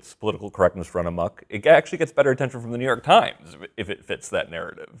 particularly if it's political correctness run amok. It actually gets better attention from the New York Times if it fits that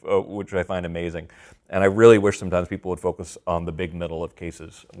narrative, which I find amazing. And I really wish sometimes people would focus on the big middle of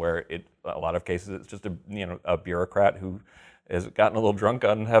cases where a lot of cases it's just a bureaucrat who has gotten a little drunk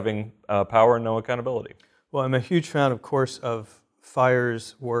on having power and no accountability. Well, I'm a huge fan, of course, of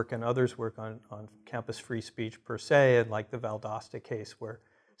FIRE's work and others' work on campus free speech per se, and like the Valdosta case where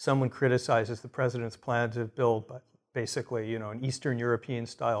someone criticizes the president's plan to build basically, an Eastern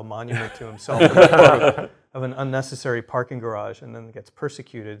European-style monument to himself of an unnecessary parking garage and then gets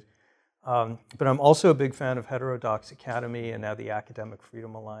persecuted. But I'm also a big fan of Heterodox Academy and now the Academic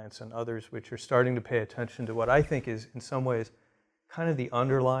Freedom Alliance and others, which are starting to pay attention to what I think is, in some ways, kind of the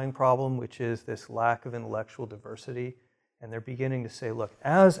underlying problem, which is this lack of intellectual diversity. And they're beginning to say, look,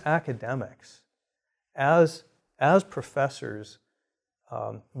 as academics, as professors,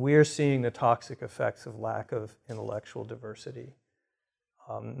 we're seeing the toxic effects of lack of intellectual diversity.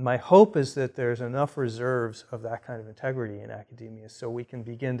 My hope is that there's enough reserves of that kind of integrity in academia so we can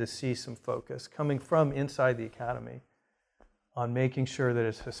begin to see some focus coming from inside the academy on making sure that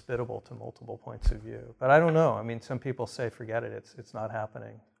it's hospitable to multiple points of view. But I don't know. I mean, some people say, forget it, it's not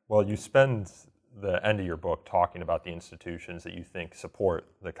happening. Well, you spend the end of your book talking about the institutions that you think support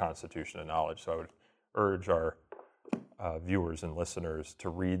the Constitution of Knowledge, so I would urge our viewers and listeners to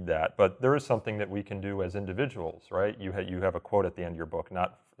read that. But there is something that we can do as individuals, right? You have a quote at the end of your book.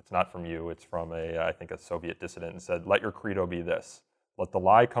 It's not from you. It's from I think a Soviet dissident, and said, "Let your credo be this: let the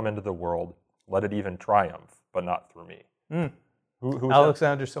lie come into the world. Let it even triumph, but not through me." Who's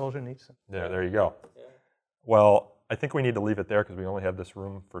Alexander Solzhenitsyn. Yeah, there you go. Yeah. Well, I think we need to leave it there because we only have this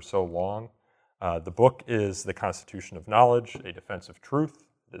room for so long. The book is The Constitution of Knowledge: A Defense of Truth.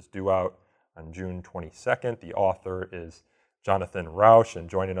 It is due out on June 22nd. The author is Jonathan Rauch, and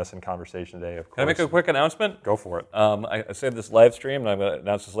joining us in conversation today, of course. Can I make a quick announcement? Go for it. I saved this live stream, and I'm going to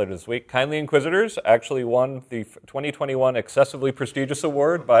announce this later this week. Kindly Inquisitors actually won the 2021 Excessively Prestigious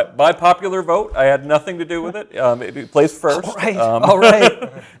Award by popular vote. I had nothing to do with it. It placed first. All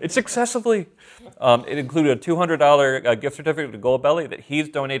right. It's excessively. It included a $200 gift certificate to Goldbelly that he's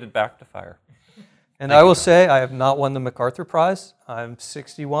donated back to FIRE. And I will say I have not won the MacArthur Prize. I'm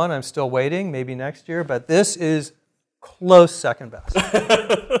 61. I'm still waiting, maybe next year. But this is close second best.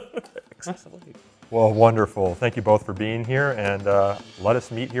 Well, wonderful. Thank you both for being here, and let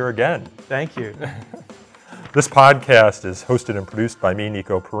us meet here again. Thank you. This podcast is hosted and produced by me,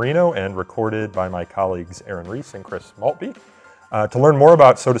 Nico Perino, and recorded by my colleagues Aaron Reese and Chris Maltby. To learn more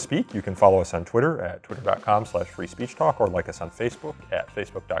about So to Speak, you can follow us on Twitter at twitter.com/freespeechtalk or like us on Facebook at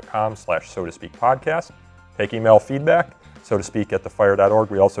facebook.com/so-to-speak-podcast. Take email feedback, so to speak, at thefire.org.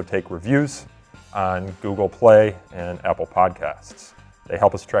 We also take reviews on Google Play and Apple Podcasts. They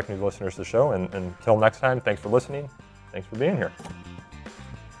help us attract new listeners to the show. And until next time, thanks for listening. Thanks for being here.